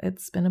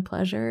 It's been a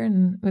pleasure,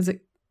 and it was,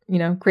 you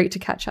know, great to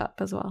catch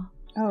up as well.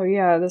 Oh,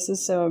 yeah, this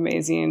is so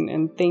amazing.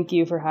 And thank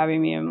you for having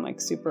me. I'm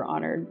like super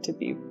honored to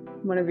be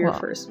one of your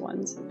first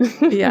ones.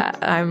 Yeah,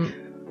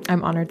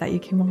 I'm honored that you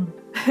came on.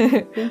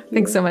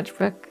 Thanks so much,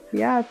 Brooke.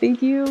 Yeah,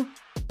 thank you.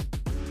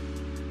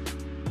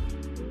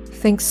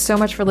 Thanks so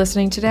much for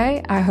listening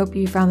today. I hope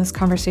you found this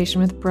conversation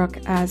with Brooke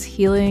as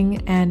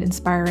healing and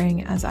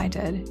inspiring as I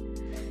did.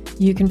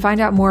 You can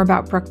find out more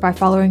about Brooke by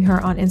following her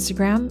on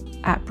Instagram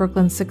at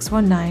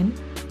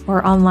Brooklyn619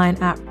 or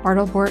online at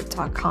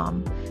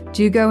Barttelbort.com.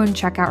 Do go and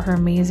check out her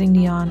amazing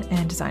neon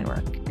and design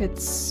work.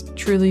 It's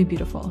truly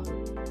beautiful.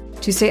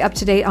 To stay up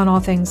to date on all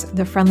things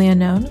The Friendly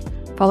Unknown,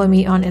 follow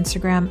me on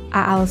Instagram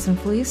at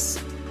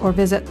AllisonFelice or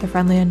visit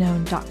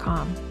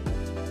thefriendlyunknown.com.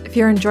 If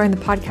you're enjoying the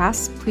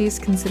podcast, please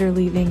consider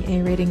leaving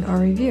a rating or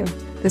review.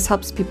 This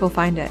helps people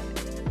find it.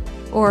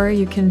 Or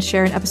you can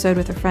share an episode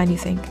with a friend you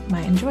think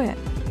might enjoy it.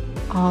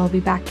 I'll be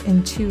back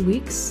in 2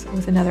 weeks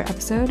with another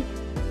episode.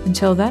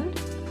 Until then,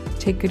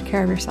 take good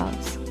care of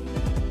yourselves.